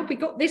know, how have we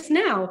got this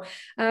now?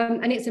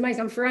 And it's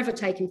amazing. I'm forever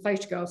taking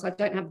photographs. I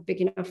don't have a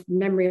big enough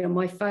memory on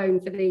my phone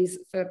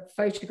for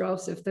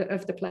photographs of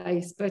the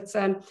place, but.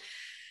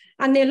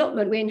 And the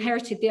allotment, we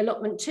inherited the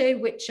allotment too,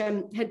 which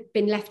had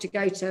been left to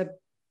go to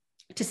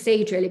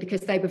seed, really,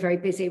 because they were very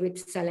busy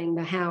with selling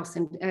the house.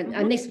 And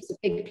this was a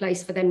big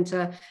place for them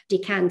to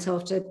decant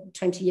after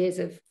 20 years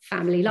of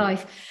family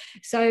life.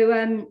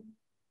 So,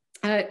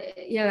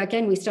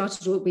 again, we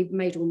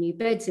made all new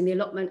beds in the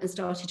allotment and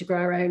started to grow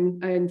our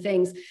own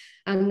things.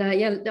 And I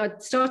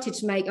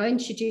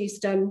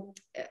introduced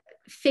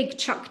fig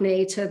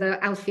chutney to the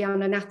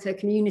Alfiano Natta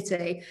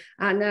community.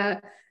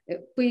 And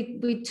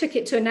we took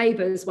it to a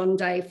neighbour's one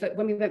day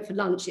when we went for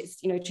lunch.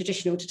 It's, you know,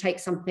 traditional to take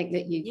something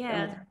that you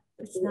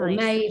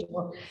made,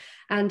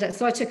 and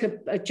so I took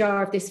a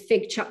jar of this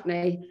fig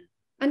chutney,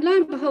 and lo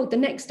and behold, the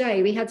next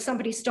day we had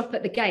somebody stop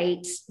at the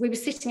gate. We were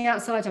sitting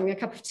outside having a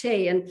cup of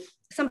tea, and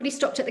somebody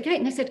stopped at the gate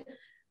and they said,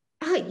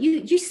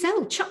 you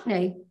sell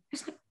chutney? I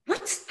was like,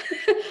 what?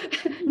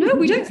 No,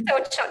 we don't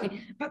sell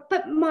chutney,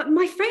 but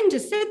my friend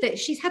has said that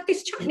she's had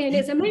this chutney and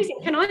it's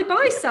amazing, can I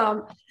buy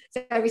some?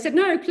 So we said,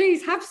 no,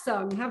 please have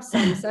some.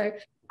 So,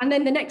 and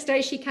then the next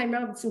day she came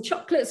around with some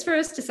chocolates for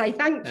us to say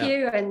thank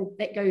you, and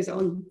it goes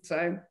on.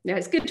 So yeah,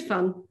 it's good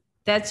fun.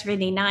 That's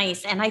really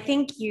nice. And I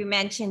think you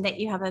mentioned that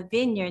you have a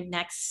vineyard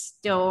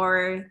next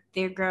door.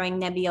 They're growing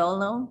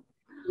Nebbiolo.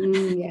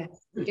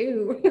 Yes, we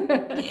do.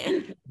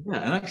 Yeah,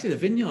 and actually the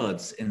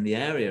vineyards in the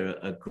area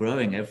are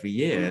growing every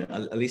year.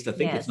 At least I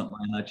think it's not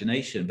my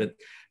imagination, but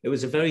it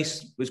was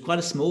quite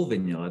a small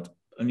vineyard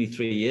only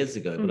 3 years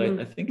ago, but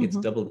I think it's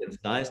doubled in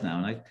size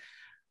now. And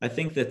I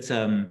think that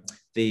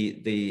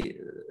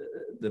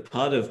the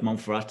part of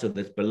Monferrato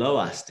that's below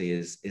Asti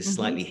is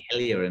slightly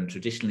hillier, and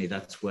traditionally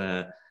that's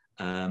where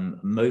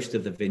most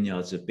of the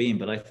vineyards have been.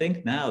 But I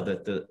think now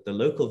that the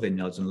local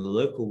vineyards and the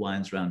local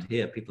wines around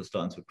here, people are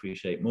starting to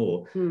appreciate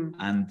more,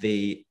 and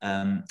the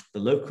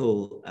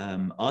local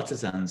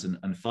artisans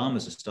and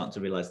farmers are starting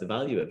to realize the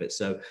value of it.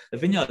 So the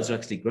vineyards are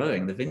actually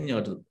growing. The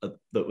vineyard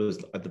that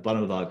was at the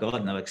bottom of our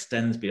garden now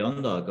extends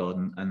beyond our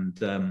garden, and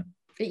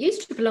it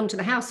used to belong to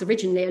the house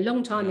originally a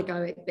long time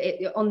ago.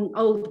 On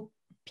old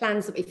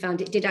plans that we found,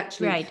 it did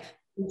actually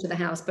into the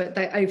house, but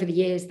over the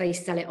years they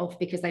sell it off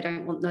because they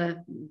don't want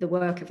the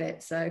work of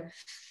it. So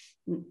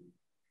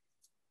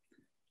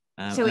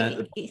and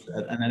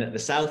then at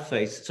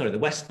the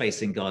west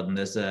facing garden,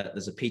 there's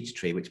a peach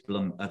tree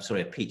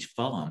a peach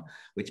farm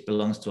which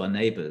belongs to our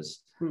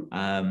neighbors.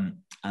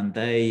 And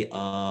they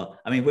are,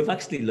 I mean, we've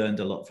actually learned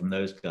a lot from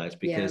those guys,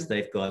 because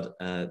they've got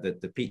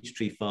the peach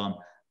tree farm,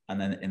 and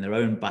then in their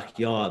own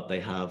backyard they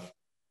have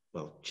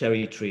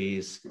cherry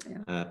trees,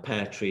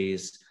 pear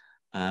trees.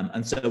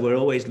 And so we're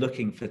always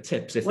looking for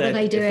tips. If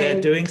they're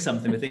doing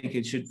something, we're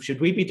thinking, should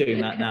we be doing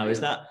that now? Is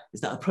that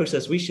a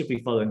process we should be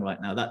following right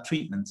now? That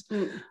treatment,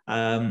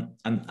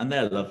 and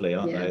they're lovely,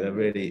 aren't they? They're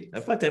really.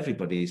 In fact,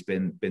 everybody's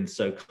been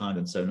so kind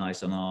and so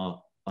nice on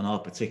our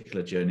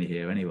particular journey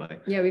here. Anyway,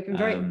 we've been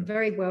very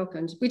very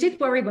welcomed. We did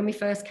worry when we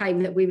first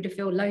came that we would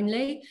feel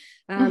lonely,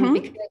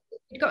 because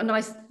we've got a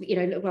nice,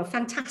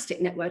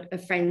 fantastic network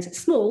of friends, a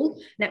small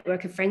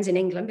network of friends in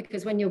England,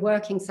 because when you're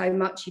working so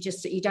much,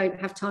 you don't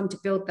have time to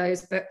build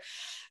those. But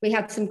we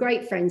had some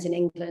great friends in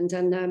England,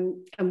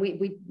 and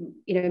we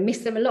miss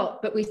them a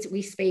lot. But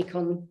we speak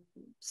on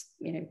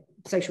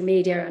social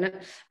media,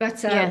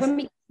 when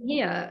we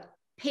here,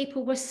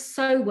 people were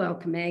so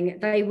welcoming.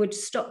 They would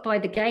stop by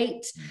the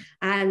gate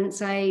and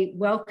say,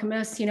 welcome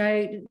us,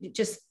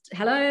 just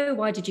hello,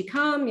 why did you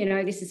come?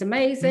 This is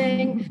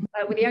amazing.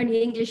 We're the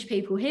only English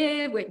people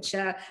here, which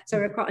so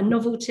we're quite a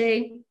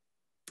novelty.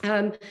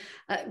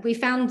 We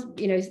found,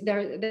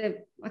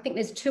 I think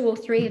there's 2 or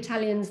 3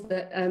 Italians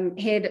that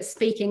here that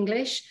speak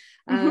English.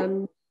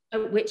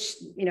 Which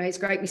is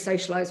great. We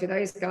socialize with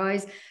those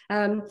guys,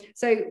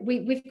 so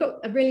we've got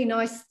a really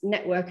nice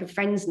network of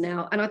friends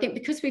now, and I think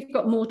because we've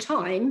got more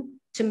time,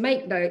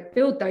 to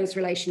build those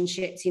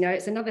relationships. You know,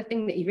 it's another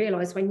thing that you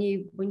realize when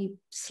you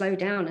slow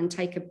down and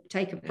take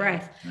a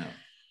breath,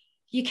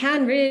 you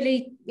can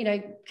really, you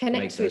know,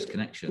 connect make those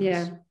connections.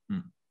 Yeah.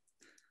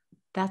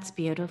 That's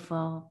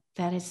beautiful.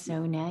 That is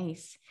so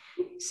nice.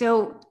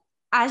 So,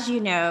 as you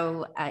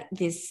know,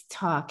 this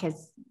talk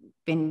has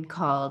been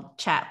called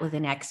Chat with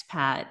an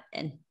Expat,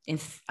 and in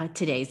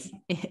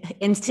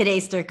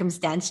today's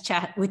circumstance,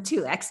 chat with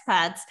two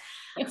expats.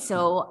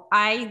 So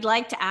I'd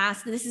like to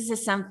ask, this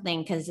is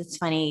something, because it's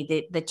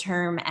funny, the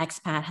term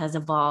expat has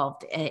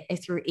evolved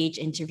through each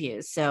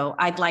interview. So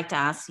I'd like to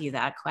ask you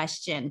that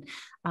question.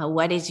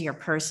 What is your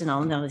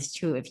personal, no, it's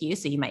two of you,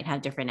 so you might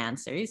have different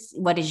answers.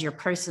 What is your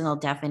personal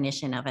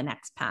definition of an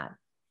expat?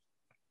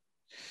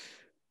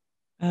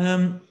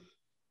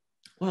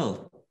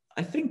 Well,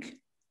 I think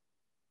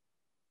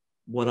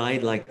what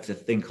I'd like to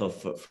think of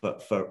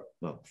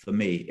for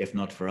me, if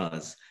not for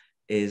us,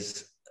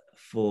 is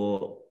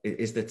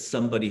that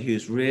somebody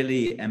who's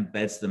really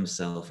embeds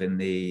themselves in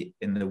the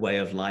way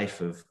of life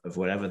of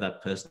wherever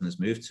that person has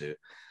moved to.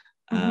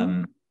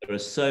 There are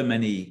so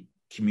many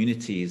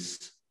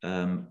communities,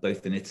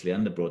 both in Italy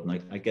and abroad,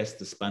 and I guess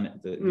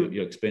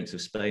your experience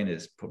of Spain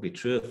is probably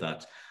true of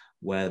that,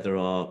 where there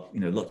are,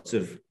 you know, lots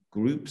of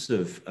groups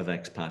of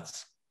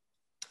expats.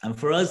 And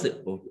for us,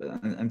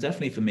 and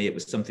definitely for me, it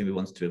was something we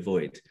wanted to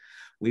avoid.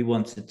 We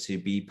wanted to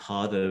be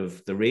part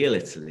of the real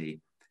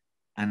Italy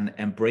and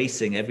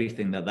embracing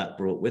everything that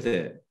brought with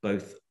it,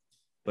 both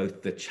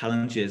the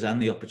challenges and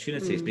the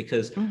opportunities,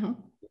 because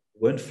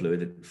weren't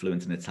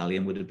fluent in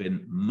Italian, would have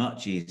been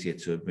much easier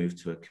to have moved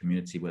to a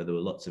community where there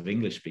were lots of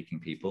English-speaking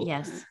people.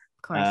 Yes,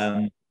 of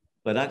course.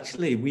 But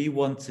actually, we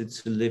wanted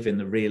to live in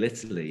the real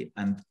Italy,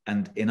 and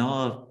in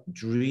our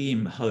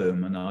dream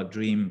home and our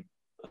dream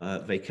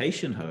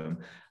vacation home,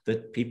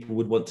 that people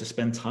would want to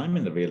spend time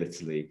in the real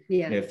Italy.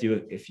 Yeah. You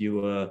know, if you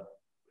were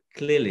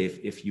clearly,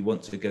 if you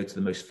want to go to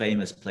the most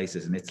famous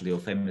places in Italy or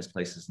famous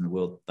places in the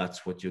world,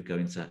 that's what you're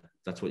going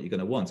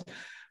to want.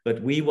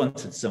 But we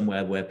wanted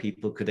somewhere where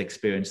people could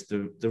experience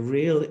the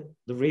real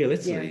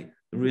Italy,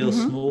 the real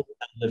small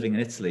living in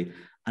Italy,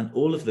 and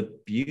all of the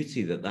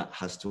beauty that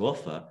has to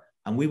offer.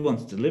 And we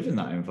wanted to live in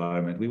that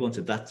environment. We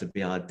wanted that to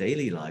be our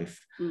daily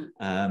life.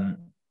 And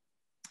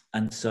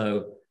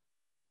so,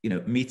 you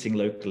know, meeting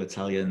local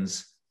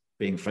Italians,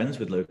 being friends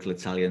with local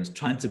Italians,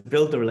 trying to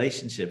build the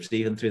relationships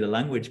even through the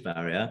language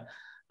barrier.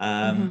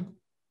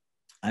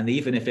 And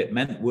even if it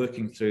meant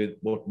working through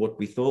what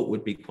we thought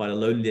would be quite a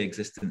lonely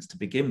existence to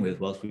begin with,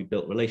 whilst we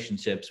built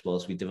relationships,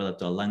 whilst we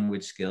developed our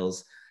language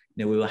skills,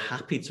 you know, we were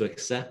happy to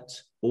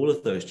accept all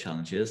of those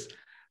challenges,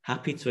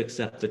 happy to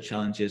accept the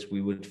challenges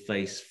we would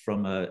face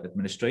from an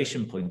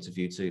administration point of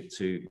view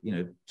to you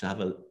know, to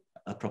have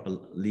a proper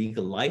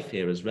legal life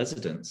here as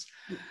residents.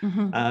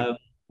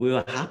 We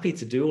were happy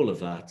to do all of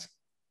that.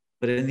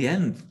 But in the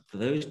end,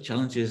 those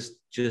challenges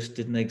just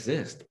didn't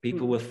exist.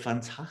 People were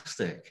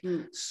fantastic,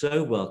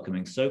 so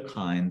welcoming, so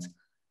kind.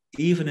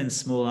 Even in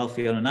small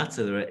Alfiano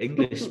Natta, there are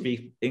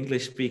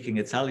English-speaking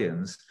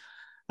Italians,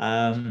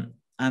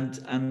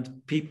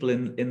 and people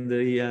in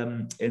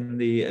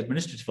the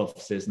administrative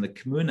offices and the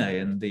comune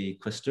and the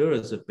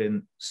questuras have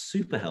been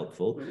super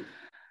helpful.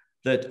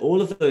 That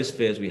all of those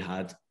fears we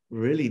had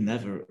really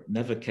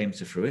never came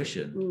to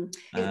fruition.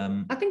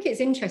 I think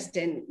it's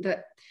interesting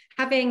that,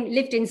 having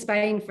lived in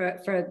Spain for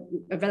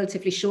a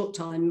relatively short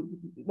time,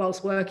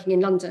 whilst working in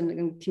London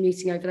and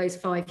commuting over those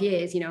 5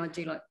 years, you know, I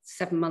do like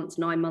 7 months,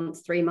 9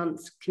 months, 3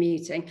 months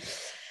commuting.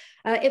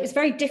 It was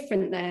very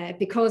different there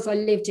because I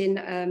lived in,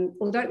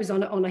 although it was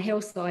on a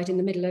hillside in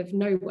the middle of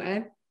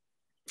nowhere,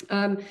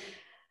 I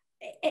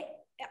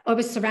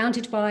was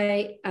surrounded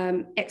by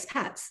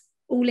expats,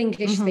 all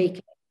English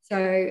speaking.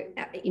 So,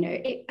 you know,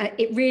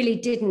 it really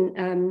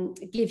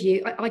didn't give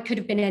you, I could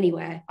have been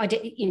anywhere. I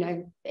did, you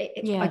know,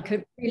 I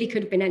could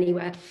have been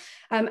anywhere.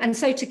 And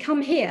so to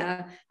come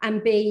here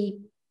and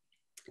be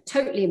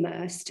totally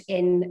immersed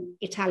in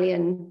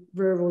Italian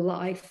rural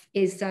life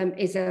is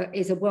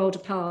a world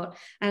apart.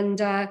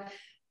 And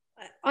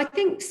I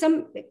think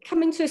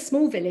coming to a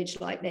small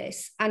village like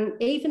this, and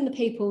even the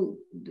people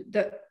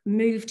that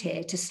moved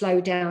here to slow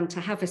down, to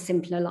have a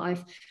simpler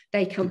life,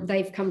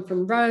 they've come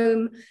from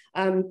Rome,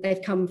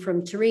 they've come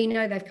from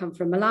Torino, they've come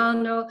from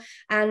Milano,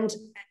 and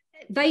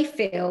they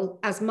feel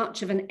as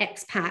much of an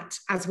expat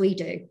as we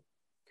do.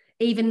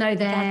 Even though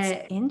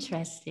they're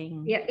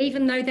interesting,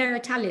 even though they're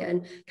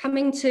Italian,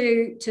 coming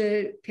to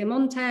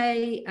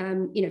Piemonte,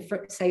 you know,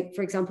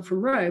 for example,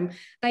 from Rome,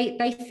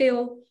 they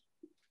feel.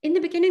 In the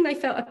beginning, they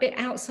felt a bit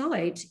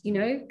outside, you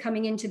know,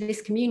 coming into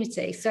this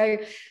community. So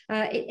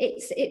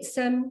it's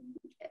an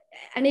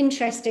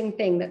interesting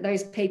thing that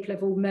those people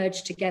have all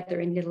merged together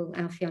in little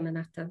Alfiano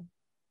Natta.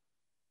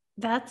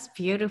 That's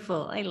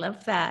beautiful. I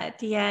love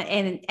that. Yeah.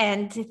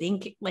 And to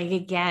think like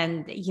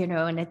again, you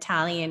know, an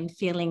Italian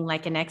feeling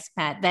like an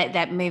expat,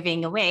 that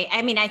moving away.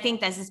 I mean, I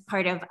think this is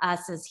part of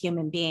us as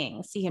human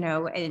beings, you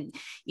know, and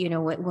you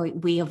know,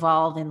 we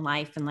evolve in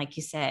life. And like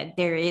you said,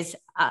 there is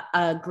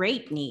a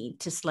great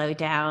need to slow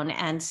down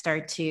and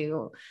start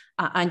to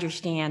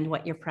understand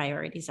what your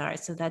priorities are.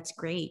 So that's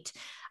great.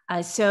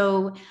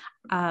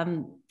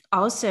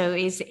 Also,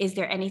 is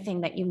there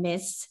anything that you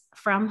miss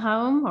from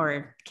home,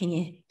 or can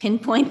you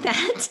pinpoint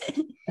that?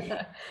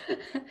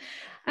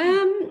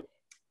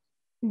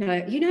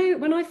 No, you know,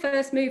 when I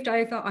first moved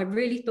over, I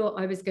really thought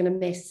I was going to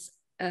miss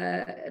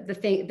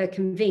the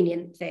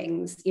convenient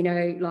things, you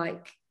know,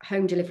 like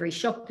home delivery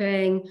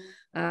shopping,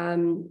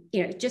 you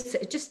know,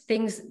 just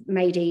things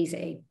made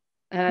easy.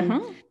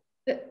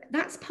 But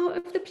that's part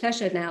of the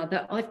pleasure now,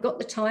 that I've got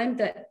the time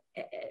that,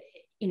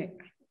 you know,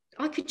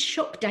 I could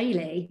shop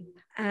daily.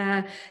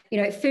 You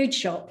know, food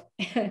shop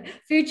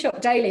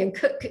daily and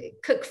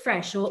cook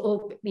fresh,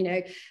 or you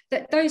know,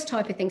 those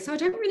type of things. So I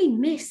don't really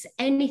miss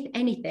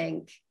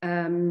anything.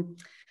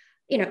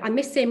 You know, I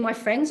miss seeing my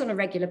friends on a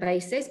regular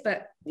basis,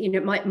 but you know,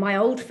 my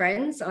old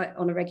friends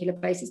on a regular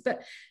basis.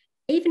 But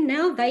even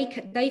now,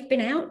 they've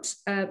been out.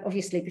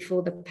 Obviously,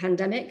 before the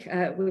pandemic,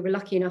 we were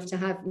lucky enough to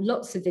have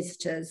lots of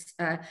visitors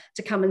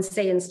to come and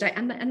see and stay.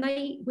 And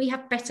we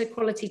have better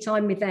quality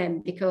time with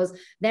them because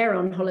they're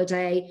on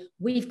holiday.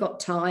 We've got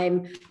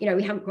time. You know,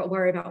 we haven't got to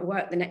worry about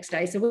work the next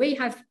day. So we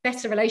have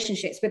better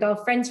relationships with our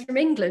friends from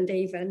England,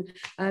 even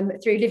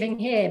through living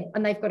here.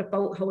 And they've got a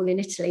bolt hole in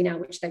Italy now,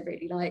 which they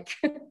really like.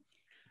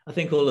 I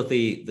think all of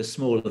the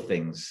smaller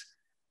things,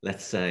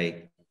 let's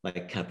say,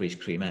 like Cadbury's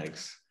cream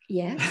eggs.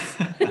 Yes,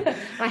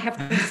 I have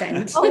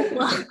consent. Oh,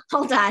 well,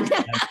 hold on.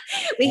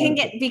 We can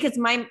get, because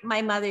my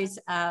mother's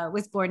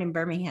was born in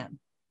Birmingham.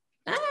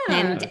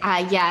 And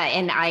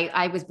and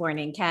I was born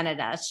in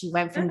Canada. She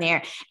went from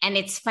there. And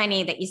it's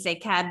funny that you say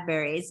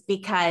Cadbury's,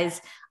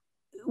 because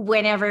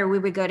whenever we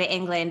would go to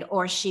England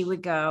or she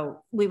would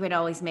go, we would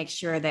always make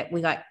sure that we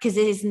got, because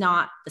it is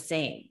not the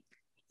same.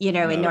 You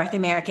know, in North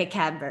America,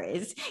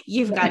 Cadbury's,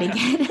 you've got to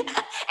get,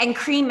 and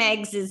cream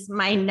eggs is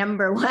my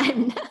number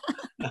one.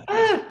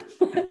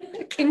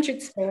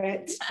 Kindred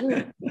spirit.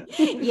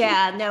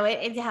 Yeah, no,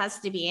 it has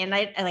to be. And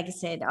like I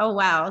said, oh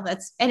wow,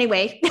 that's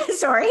anyway.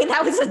 Sorry,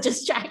 that was a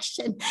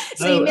distraction.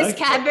 So you miss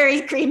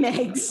Cadbury cream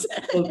eggs.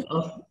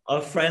 Well,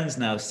 our friends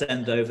now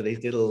send over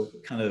these little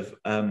kind of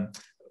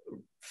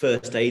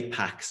first aid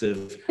packs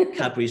of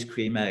Cadbury's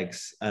cream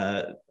eggs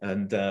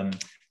and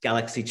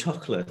Galaxy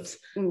chocolate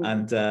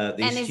and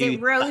is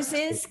it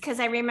roses? Because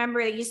I remember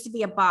it used to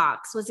be a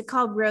box. Was it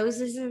called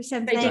Roses or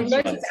something? They did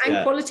Roses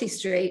and Quality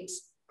Street.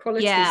 Street.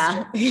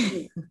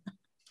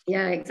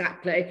 Yeah,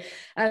 exactly.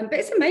 But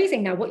it's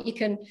amazing now what you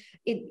can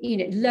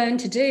learn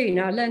to do. You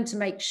know, I learned to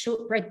make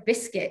shortbread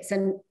biscuits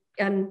and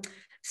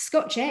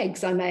Scotch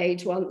eggs I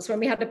made once when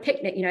we had a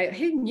picnic. You know,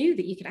 who knew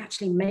that you could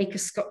actually make a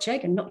Scotch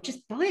egg and not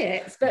just buy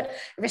it, but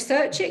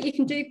research it, you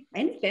can do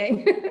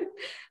anything.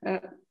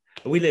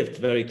 We lived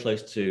very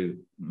close to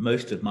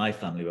most of my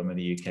family when we were in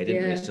the UK,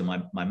 didn't we? So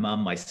my mum,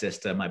 my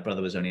sister, my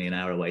brother was only an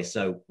hour away.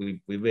 So we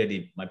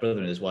really, my brother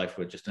and his wife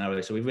were just an hour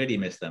away. So we really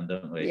miss them,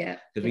 don't we? Yeah.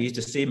 Because we used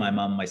to see my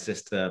mum, my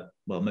sister,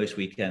 well, most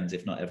weekends,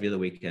 if not every other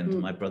weekend,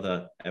 my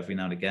brother every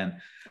now and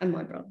again. And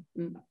my brother.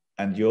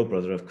 And your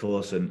brother, of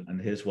course,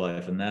 and his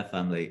wife and their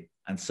family.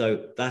 And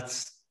so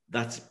that's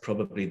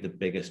probably the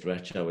biggest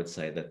wrench, I would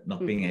say, that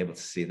not being able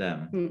to see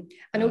them.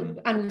 And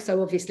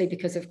also, obviously,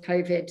 because of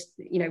COVID,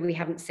 you know, we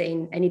haven't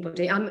seen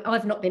anybody.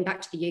 I've not been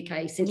back to the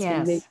UK since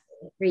we moved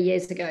 3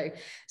 years ago.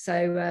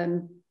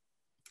 So,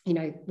 you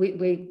know,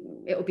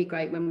 it'll be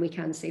great when we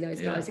can see those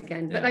guys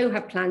again. But they all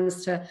have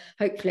plans to,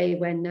 hopefully,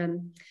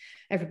 when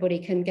everybody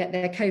can get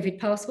their COVID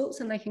passports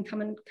and they can come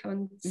and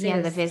see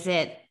us. The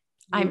visit.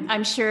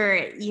 I'm sure,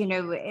 you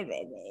know,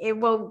 it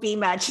won't be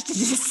much to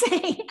just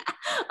say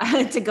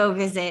to go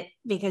visit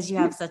because you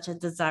have such a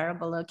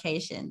desirable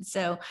location.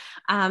 So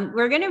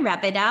we're going to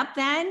wrap it up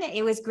then.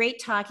 It was great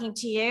talking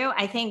to you.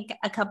 I think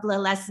a couple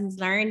of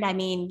lessons learned. I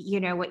mean, you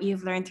know, what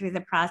you've learned through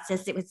the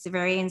process, it was a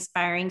very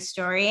inspiring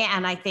story.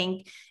 And I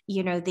think,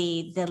 you know,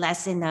 the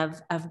lesson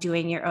of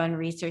doing your own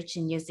research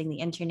and using the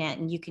internet,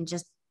 and you can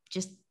just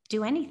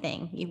do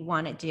anything you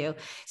want to do.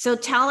 So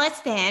tell us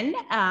then,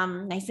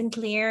 nice and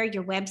clear,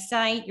 your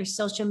website, your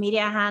social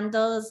media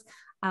handles,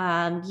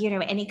 you know,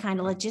 any kind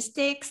of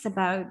logistics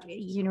about,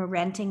 you know,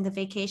 renting the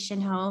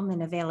vacation home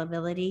and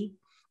availability.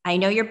 I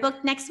know you're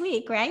booked next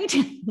week, right?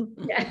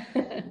 Yeah.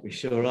 We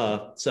sure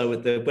are. So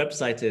the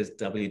website is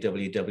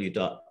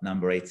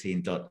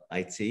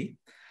www.number18.it.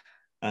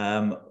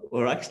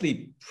 We're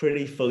actually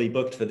pretty fully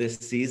booked for this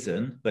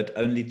season, but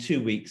only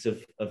 2 weeks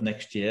of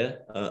next year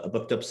are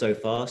booked up so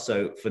far.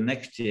 So for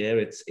next year,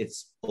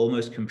 it's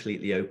almost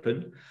completely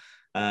open.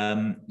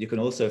 You can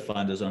also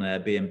find us on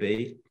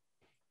Airbnb.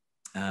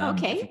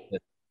 Okay.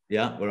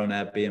 Yeah, we're on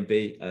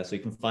Airbnb. So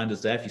you can find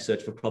us there if you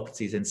search for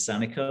properties in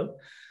Sanico.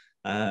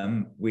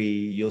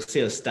 You'll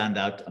see us stand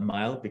out a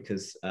mile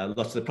because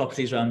lots of the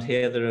properties around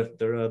here,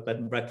 there are bed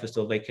and breakfast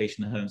or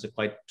vacation homes, are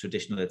quite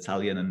traditional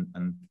Italian,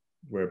 and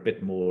we're a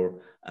bit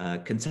more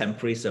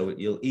contemporary, so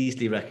you'll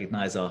easily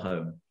recognize our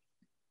home.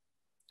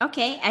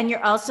 Okay, and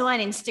you're also on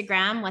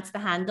Instagram. What's the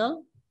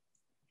handle?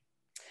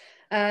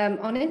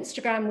 On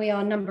Instagram, we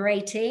are number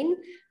 18,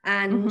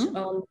 and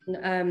on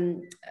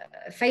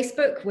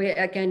Facebook, we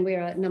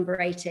are at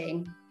number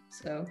 18.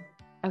 So.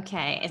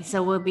 Okay, and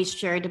so we'll be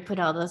sure to put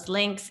all those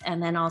links,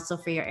 and then also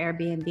for your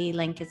Airbnb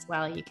link as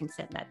well, you can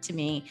send that to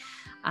me.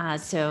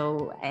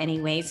 So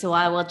anyway, so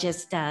I will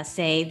just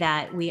say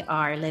that we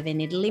are Live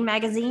in Italy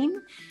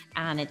magazine,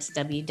 and it's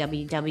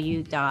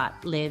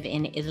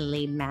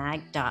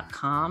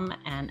www.liveinItalyMag.com,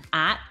 and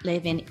at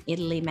Live in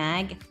Italy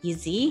Mag,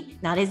 easy,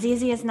 not as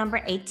easy as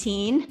number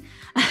 18,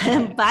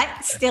 but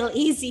still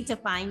easy to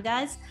find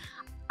us.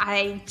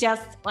 I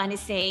just want to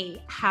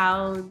say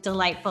how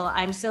delightful.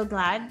 I'm so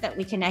glad that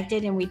we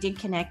connected, and we did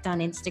connect on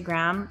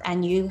Instagram,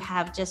 and you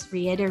have just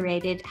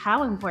reiterated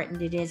how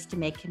important it is to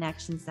make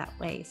connections that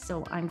way.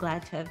 So I'm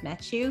glad to have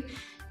met you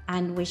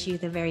and wish you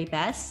the very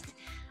best.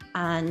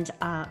 And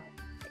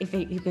if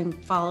you've been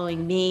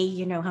following me,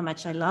 you know how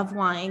much I love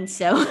wine.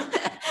 So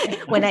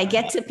when I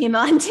get to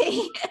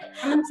Piemonte,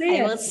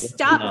 I will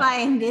stop by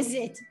and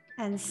visit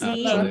and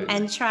see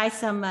and try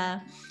some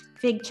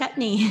fig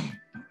chutney.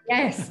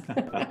 Yes.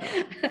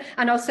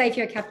 And I'll save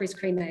you a Cadbury's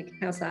cream egg.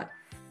 How's that?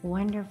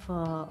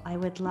 Wonderful. I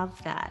would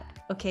love that.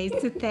 Okay,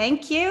 so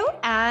thank you.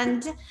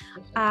 And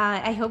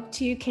I hope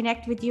to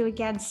connect with you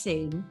again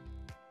soon.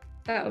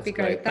 That would be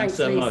great. Thanks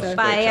so Lisa. much.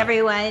 Bye,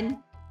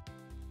 everyone.